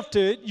felt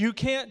it, you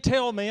can't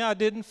tell me I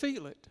didn't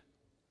feel it.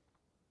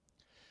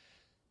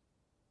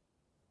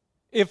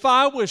 If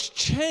I was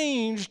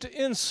changed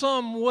in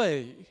some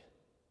way,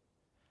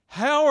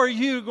 how are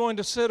you going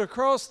to sit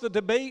across the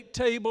debate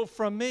table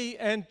from me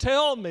and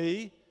tell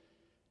me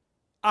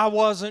I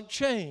wasn't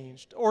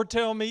changed, or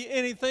tell me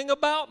anything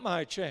about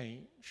my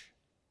change?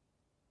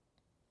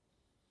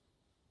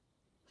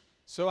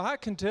 So I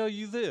can tell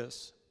you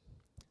this.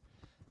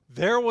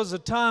 There was a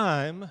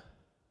time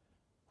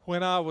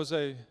when I was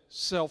a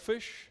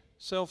selfish,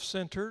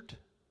 self-centered,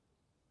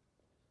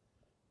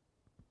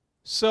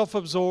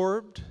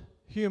 self-absorbed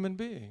human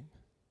being.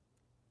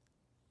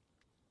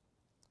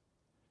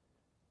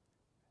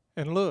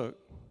 And look,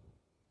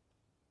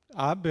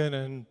 I've been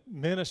in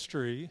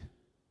ministry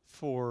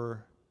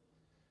for,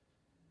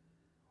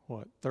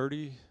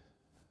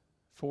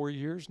 34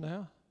 years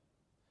now?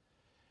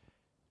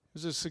 It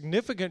was a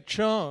significant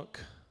chunk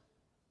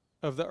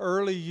of the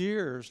early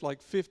years,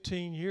 like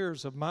 15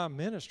 years of my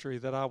ministry,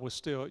 that I was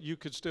still, you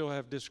could still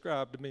have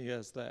described to me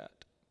as that.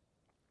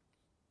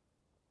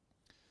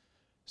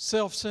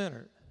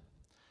 self-centered.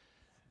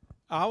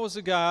 I was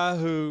a guy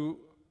who,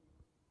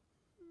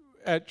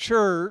 at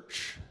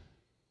church,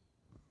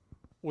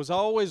 was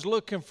always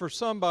looking for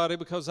somebody,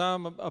 because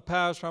I'm a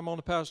pastor, I'm on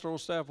the pastoral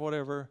staff,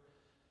 whatever,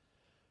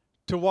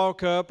 to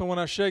walk up, and when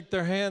I shake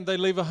their hand, they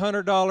leave a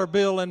 $100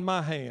 bill in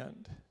my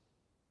hand.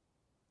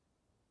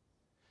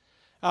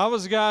 I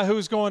was a guy who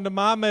was going to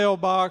my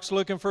mailbox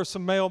looking for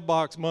some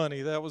mailbox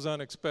money. That was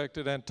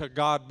unexpected, and to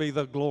God be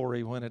the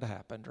glory when it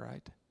happened,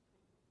 right?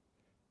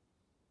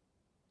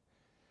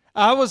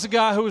 I was a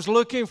guy who was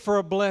looking for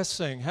a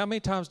blessing. How many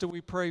times do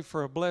we pray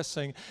for a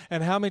blessing?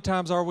 And how many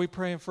times are we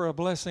praying for a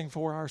blessing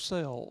for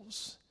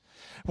ourselves?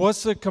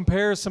 What's the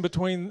comparison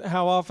between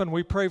how often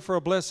we pray for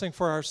a blessing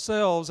for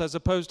ourselves as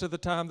opposed to the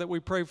time that we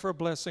pray for a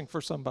blessing for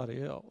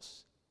somebody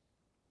else?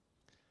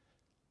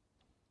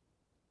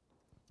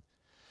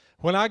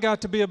 When I got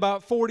to be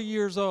about 40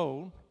 years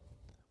old,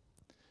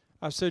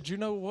 I said, you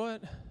know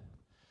what?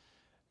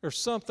 There's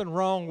something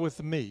wrong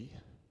with me.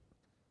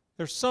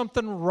 There's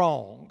something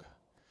wrong.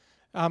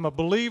 I'm a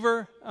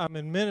believer, I'm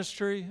in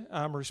ministry,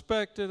 I'm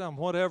respected, I'm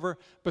whatever,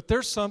 but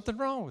there's something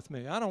wrong with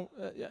me.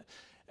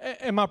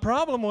 And my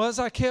problem was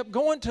I kept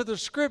going to the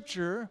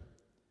Scripture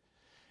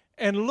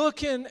and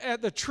looking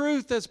at the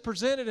truth that's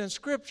presented in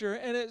Scripture,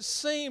 and it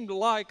seemed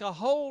like a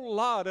whole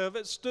lot of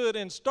it stood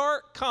in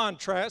stark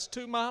contrast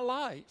to my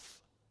life.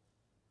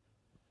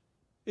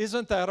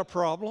 Isn't that a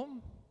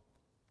problem?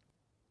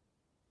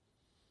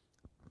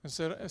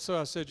 So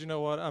I said, you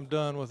know what, I'm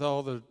done with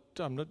all the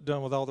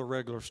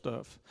regular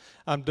stuff.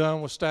 I'm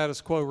done with status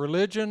quo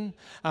religion.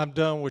 I'm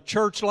done with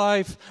church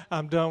life.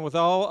 I'm done with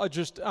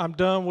I'm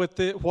done with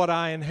what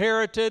I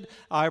inherited.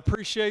 I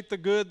appreciate the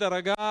good that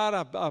I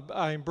got.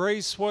 I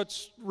embrace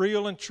what's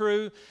real and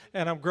true,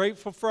 and I'm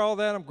grateful for all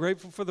that. I'm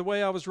grateful for the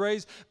way I was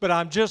raised, but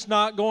I'm just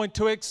not going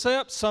to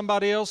accept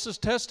somebody else's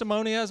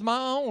testimony as my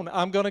own.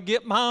 I'm going to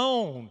get my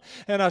own.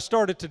 And I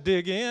started to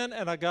dig in,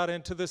 and I got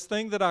into this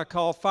thing that I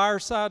call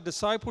fireside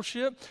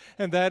discipleship,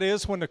 and that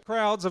is when the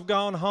crowds have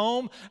gone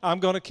home, I'm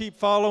going to keep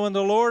following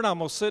the Lord. I'm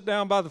going to sit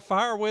down by the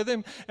fire with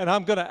Him, and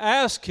I'm going to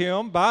ask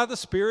Him by the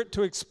Spirit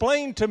to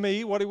explain to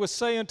me what He was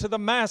saying to the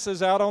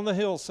masses out on the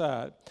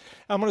hillside.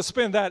 I'm going to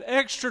spend that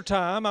extra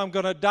time. I'm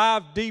going to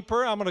dive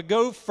deeper. I'm going to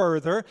go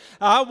further.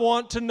 I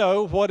want to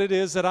know what it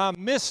is that I'm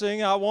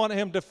missing. I want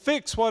Him to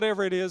fix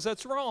whatever it is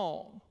that's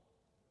wrong.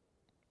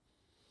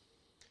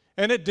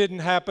 And it didn't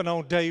happen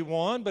on day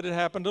one, but it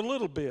happened a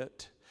little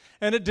bit.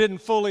 And it didn't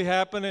fully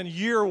happen in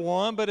year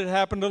one, but it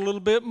happened a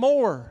little bit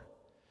more.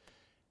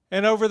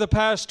 And over the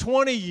past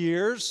 20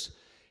 years,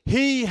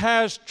 He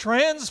has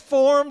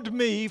transformed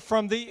me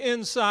from the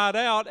inside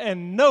out,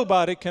 and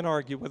nobody can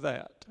argue with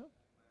that.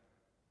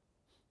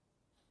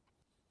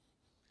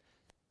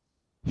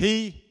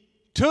 He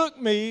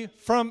took me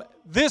from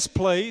this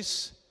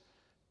place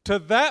to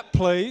that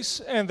place,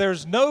 and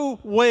there's no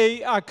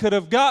way I could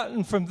have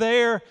gotten from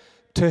there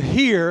to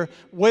here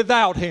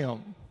without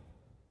Him.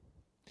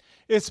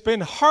 It's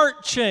been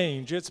heart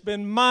change. It's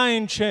been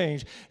mind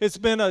change. It's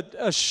been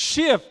a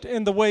shift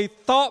in the way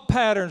thought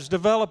patterns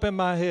develop in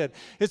my head.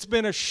 It's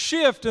been a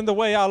shift in the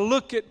way I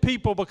look at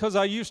people, because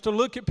I used to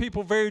look at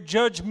people very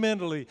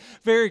judgmentally,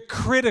 very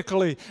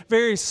critically,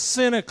 very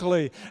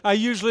cynically. I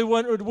usually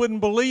wouldn't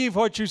believe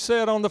what you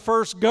said on the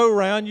first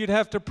go-round. You'd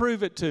have to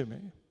prove it to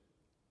me.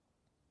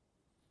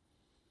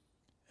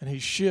 And He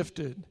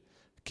shifted.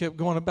 Kept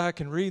going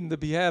back and reading the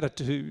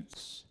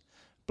Beatitudes.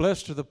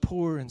 Blessed are the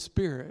poor in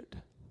spirit.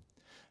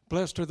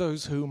 Blessed are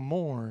those who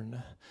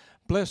mourn.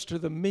 Blessed are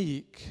the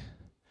meek.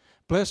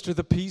 Blessed are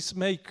the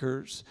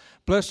peacemakers.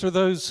 Blessed are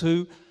those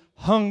who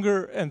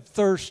hunger and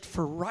thirst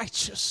for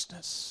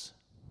righteousness.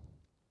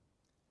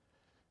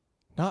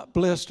 Not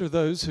blessed are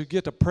those who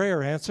get a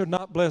prayer answered.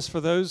 Not blessed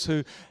for those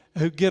who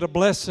get a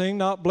blessing.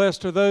 Not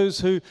blessed are those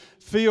who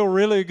feel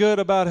really good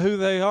about who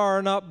they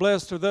are. Not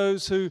blessed are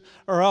those who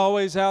are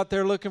always out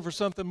there looking for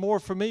something more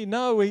from me.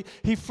 No,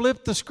 he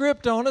flipped the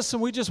script on us,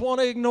 and we just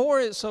want to ignore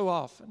it so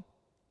often.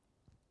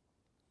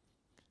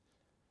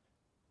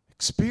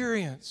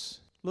 Experience.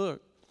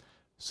 Look,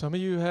 some of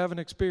you have an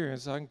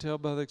experience. I can tell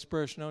by the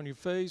expression on your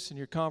face and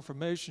your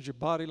confirmations, your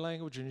body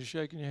language, and you're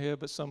shaking your head,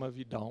 but some of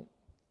you don't.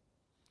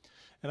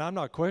 And I'm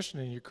not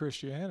questioning your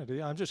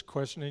Christianity. I'm just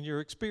questioning your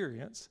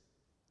experience.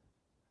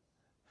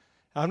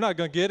 I'm not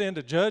going to get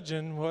into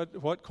judging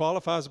what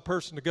qualifies a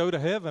person to go to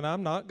heaven.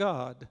 I'm not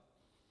God.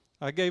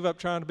 I gave up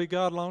trying to be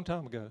God a long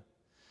time ago.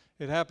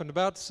 It happened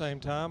about the same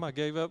time I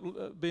gave up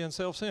being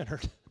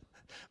self-centered.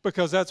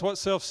 Because that's what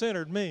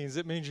self-centered means.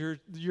 It means you're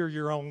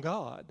your own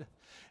God.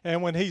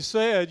 And when He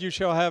said, you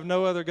shall have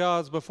no other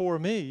gods before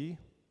me,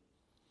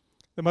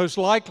 the most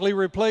likely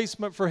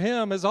replacement for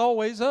Him is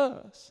always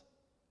us.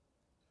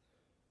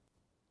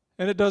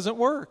 And it doesn't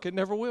work. It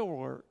never will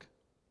work.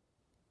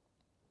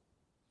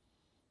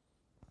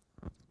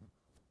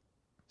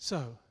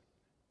 So,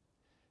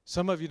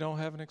 some of you don't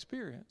have an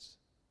experience.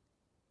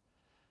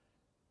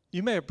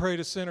 You may have prayed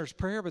a sinner's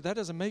prayer, but that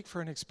doesn't make for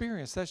an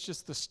experience. That's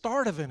just the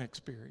start of an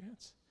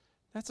experience.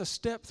 That's a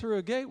step through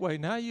a gateway.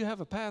 Now you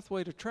have a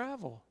pathway to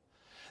travel.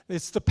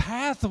 It's the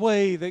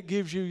pathway that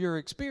gives you your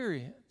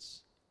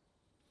experience.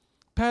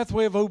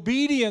 Pathway of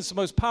obedience, the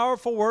most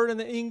powerful word in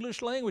the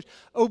English language.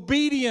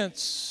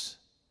 Obedience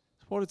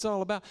is what it's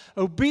all about.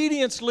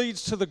 Obedience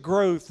leads to the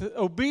growth.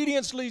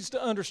 Obedience leads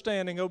to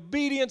understanding.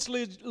 Obedience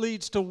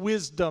leads to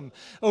wisdom.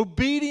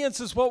 Obedience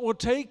is what will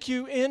take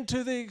you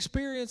into the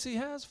experience He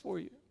has for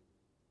you.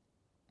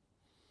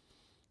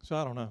 So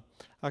I don't know.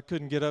 I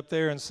couldn't get up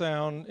there and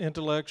sound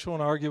intellectual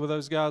and argue with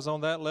those guys on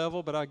that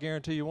level, but I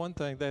guarantee you one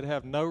thing, they'd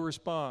have no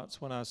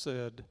response when I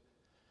said,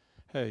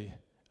 hey,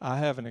 I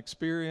have an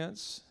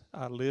experience,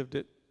 I lived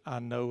it, I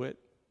know it,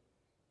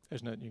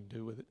 there's nothing you can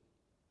do with it.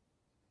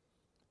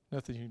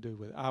 Nothing you can do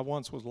with it. I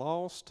once was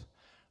lost,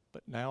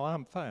 but now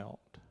I'm found.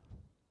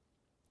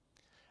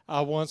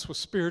 I once was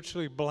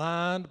spiritually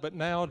blind, but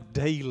now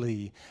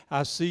daily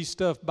I see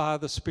stuff by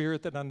the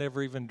Spirit that I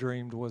never even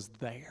dreamed was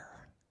there.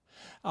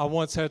 I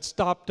once had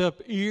stopped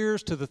up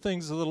ears to the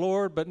things of the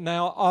Lord, but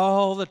now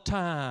all the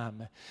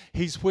time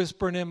He's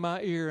whispering in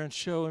my ear and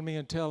showing me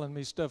and telling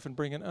me stuff and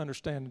bringing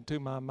understanding to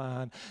my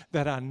mind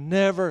that I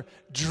never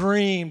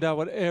dreamed I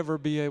would ever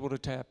be able to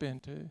tap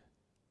into.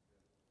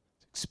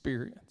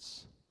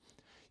 Experience.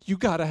 You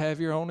got to have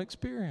your own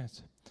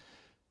experience.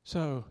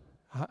 So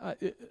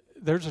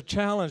there's a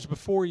challenge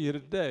before you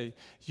today.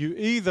 You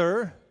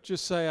either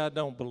just say, I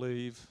don't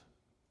believe,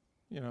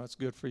 it's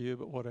good for you,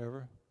 but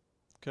whatever.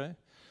 Okay?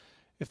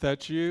 If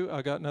that's you,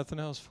 I got nothing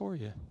else for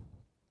you.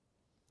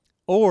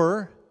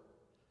 Or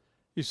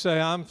you say,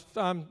 I'm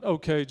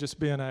okay just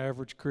being an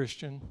average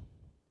Christian.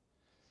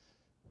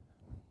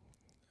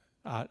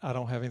 I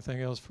don't have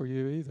anything else for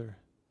you either.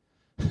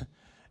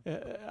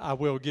 I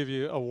will give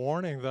you a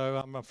warning, though.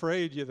 I'm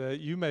afraid that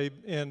you may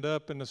end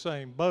up in the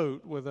same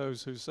boat with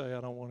those who say,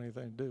 I don't want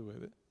anything to do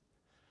with it.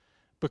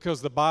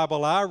 Because the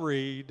Bible I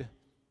read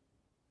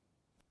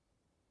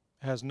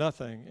has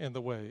nothing in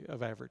the way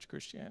of average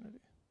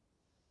Christianity.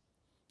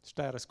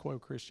 Status quo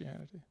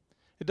Christianity.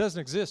 It doesn't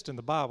exist in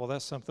the Bible.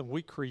 That's something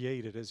we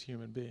created as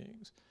human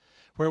beings.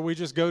 Where we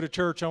just go to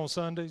church on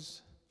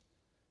Sundays,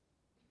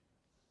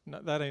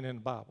 no, that ain't in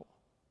the Bible.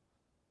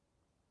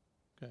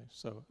 Okay,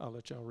 so I'll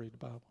let y'all read the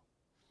Bible.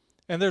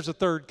 And there's a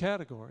third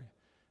category.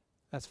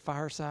 That's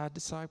fireside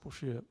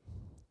discipleship.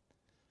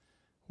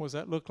 What does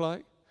that look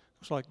like?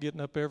 It's like getting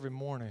up every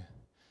morning,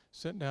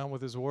 sitting down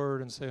with His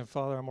Word and saying,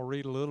 Father, I'm going to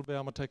read a little bit.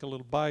 I'm going to take a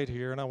little bite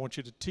here, and I want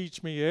you to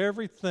teach me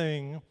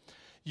everything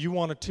you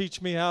want to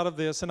teach me out of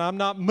this, and I'm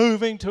not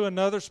moving to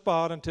another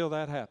spot until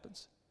that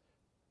happens.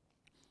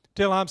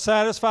 Till I'm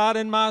satisfied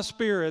in my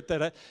spirit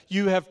that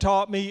you have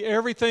taught me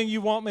everything you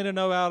want me to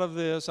know out of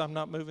this, I'm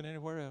not moving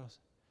anywhere else.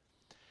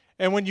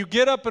 And when you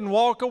get up and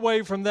walk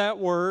away from that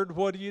word,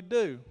 what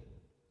do?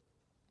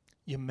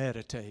 You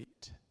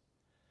meditate.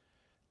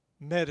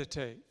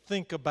 Meditate.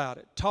 Think about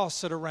it.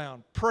 Toss it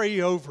around. Pray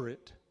over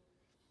it.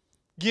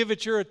 Give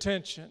it your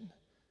attention.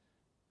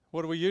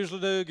 What do we usually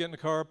do? Get in the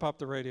car, pop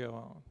the radio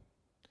on.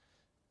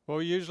 What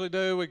we usually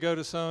do, we go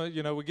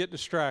to we get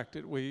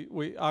distracted.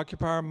 We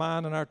occupy our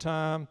mind and our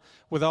time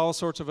with all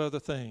sorts of other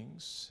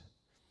things.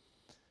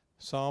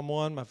 Psalm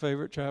 1, my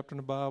favorite chapter in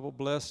the Bible,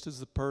 blessed is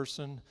the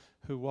person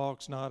who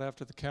walks not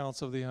after the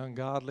counsel of the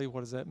ungodly. What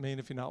does that mean?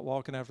 If you're not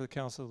walking after the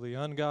counsel of the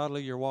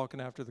ungodly, you're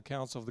walking after the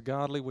counsel of the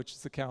godly, which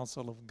is the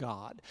counsel of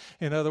God.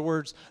 In other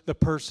words, the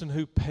person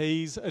who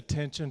pays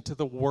attention to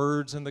the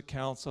words and the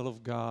counsel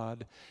of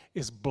God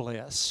is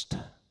blessed.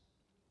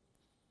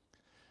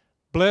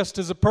 Blessed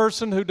is a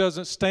person who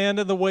doesn't stand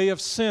in the way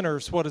of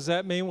sinners. What does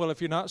that mean? Well,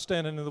 if you're not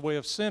standing in the way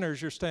of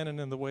sinners, you're standing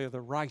in the way of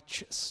the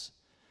righteous.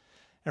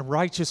 And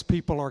righteous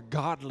people are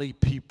godly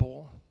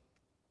people.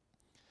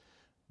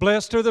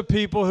 Blessed are the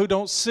people who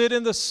don't sit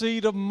in the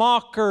seat of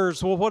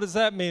mockers. Well, what does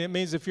that mean? It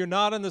means if you're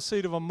not in the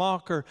seat of a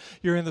mocker,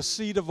 you're in the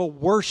seat of a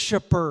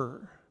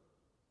worshiper.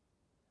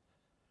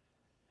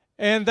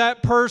 And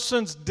that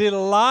person's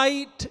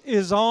delight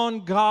is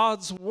on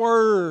God's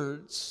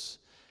words.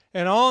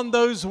 And on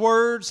those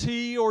words,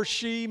 he or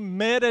she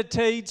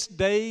meditates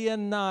day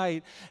and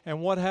night.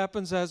 And what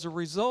happens as a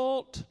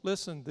result?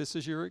 Listen, this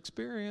is your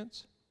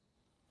experience.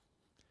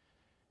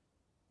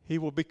 He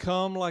will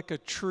become like a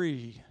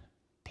tree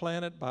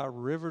planted by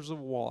rivers of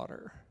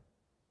water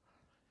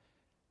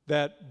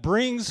that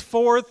brings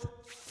forth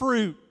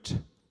fruit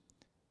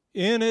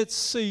in its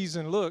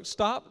season. Look,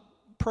 stop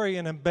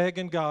praying and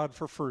begging God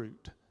for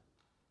fruit.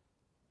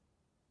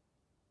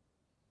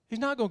 He's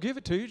not going to give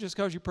it to you just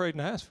because you prayed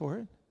and asked for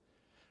it.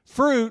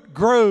 Fruit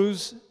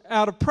grows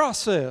out of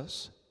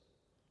process.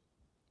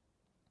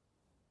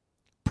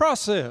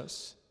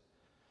 Process.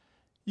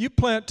 You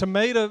plant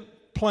tomato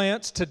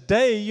plants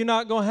today, you're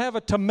not going to have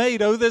a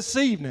tomato this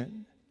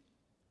evening.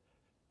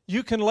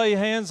 You can lay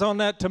hands on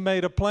that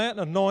tomato plant,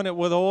 anoint it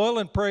with oil,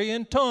 and pray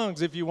in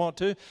tongues if you want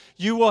to.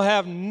 You will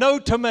have no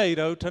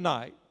tomato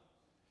tonight.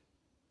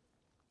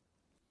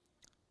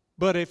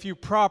 But if you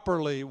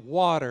properly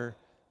water,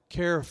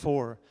 care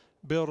for,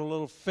 build a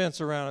little fence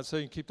around it so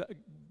you can keep the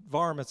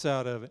varmints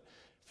out of it,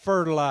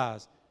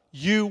 fertilize,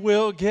 you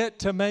will get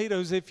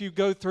tomatoes if you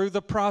go through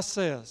the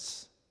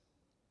process.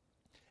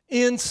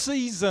 In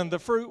season, the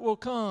fruit will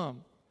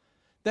come.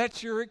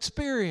 That's your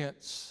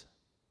experience.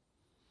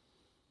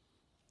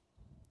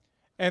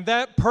 And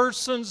that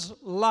person's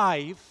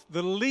life,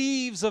 the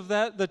leaves of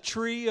the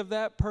tree of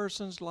that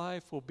person's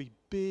life will be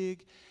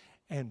big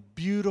and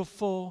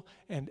beautiful,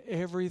 and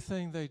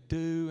everything they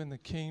do in the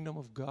kingdom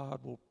of God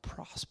will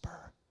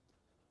prosper.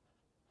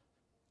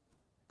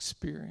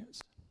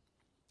 Experience.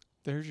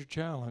 There's your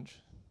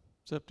challenge.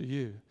 It's up to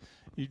you.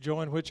 You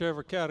join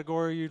whichever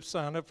category, you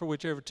sign up for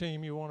whichever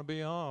team you want to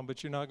be on,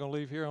 but you're not going to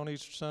leave here on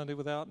Easter Sunday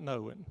without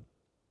knowing.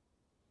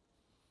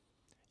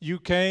 You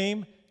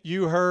came,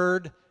 you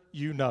heard,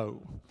 you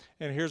know.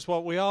 And here's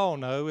what we all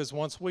know is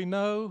once we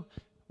know,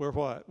 we're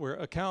what? We're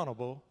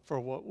accountable for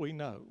what we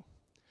know.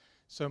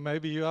 So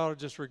maybe you ought to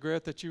just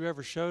regret that you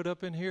ever showed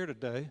up in here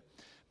today,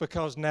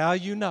 because now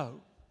you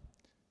know.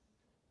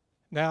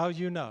 Now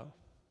you know.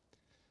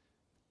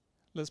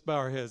 Let's bow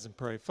our heads and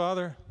pray.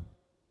 Father,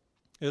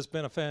 it's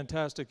been a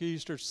fantastic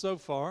Easter so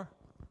far.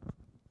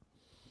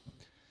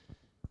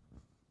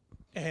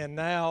 And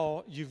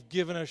now you've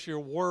given us your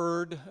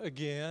word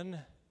again.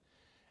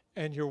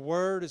 And your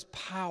word is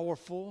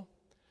powerful.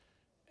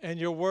 And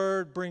your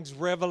word brings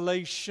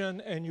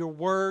revelation. And your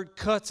word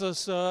cuts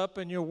us up.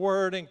 And your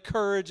word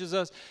encourages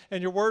us.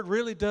 And your word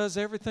really does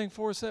everything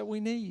for us that we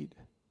need.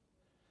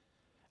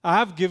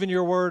 I've given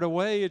your word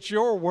away. It's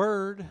your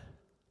word.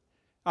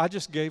 I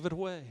just gave it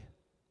away.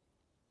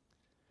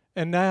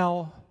 And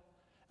now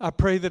I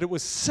pray that it will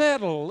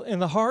settle in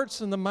the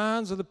hearts and the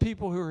minds of the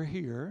people who are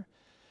here,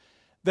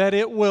 that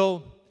it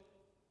will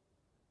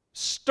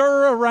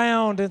stir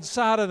around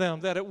inside of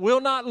them, that it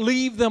will not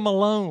leave them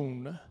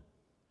alone,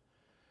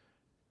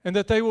 and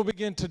that they will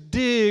begin to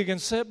dig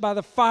and sit by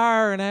the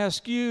fire and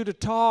ask you to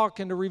talk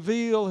and to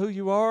reveal who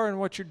you are and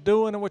what you're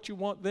doing and what you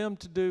want them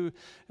to do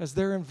as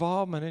their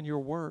involvement in your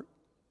work,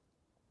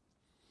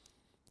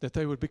 that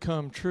they would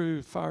become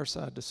true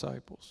fireside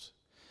disciples.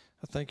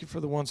 I thank you for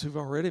the ones who've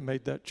already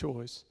made that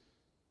choice.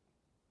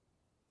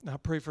 And I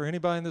pray for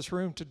anybody in this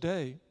room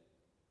today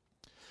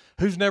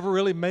who's never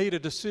really made a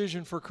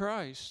decision for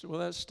Christ. Well,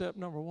 that's step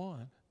number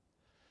one.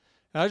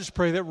 And I just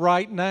pray that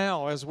right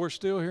now, as we're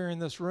still here in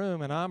this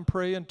room, and I'm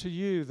praying to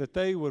you, that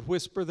they would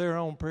whisper their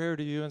own prayer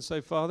to you and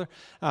say, Father,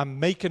 I'm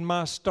making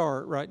my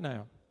start right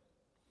now.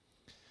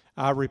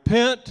 I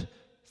repent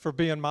for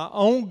being my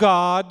own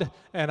God,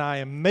 and I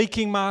am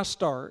making my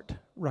start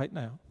right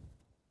now.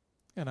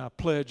 And I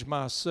pledge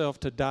myself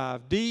to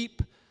dive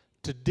deep,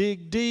 to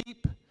dig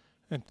deep,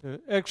 and to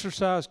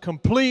exercise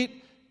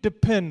complete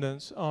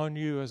dependence on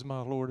you as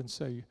my Lord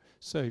and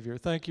Savior.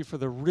 Thank you for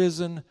the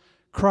risen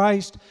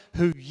Christ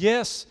who,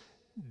 yes,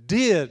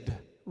 did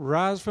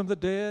rise from the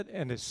dead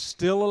and is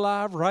still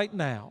alive right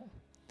now.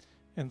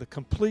 And the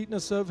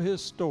completeness of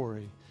his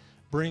story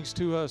brings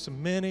to us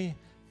many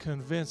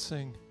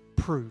convincing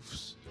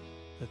proofs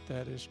that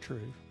that is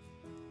true.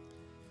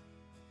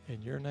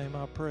 In your name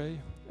I pray,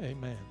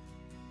 amen.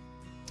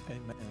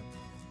 Amen.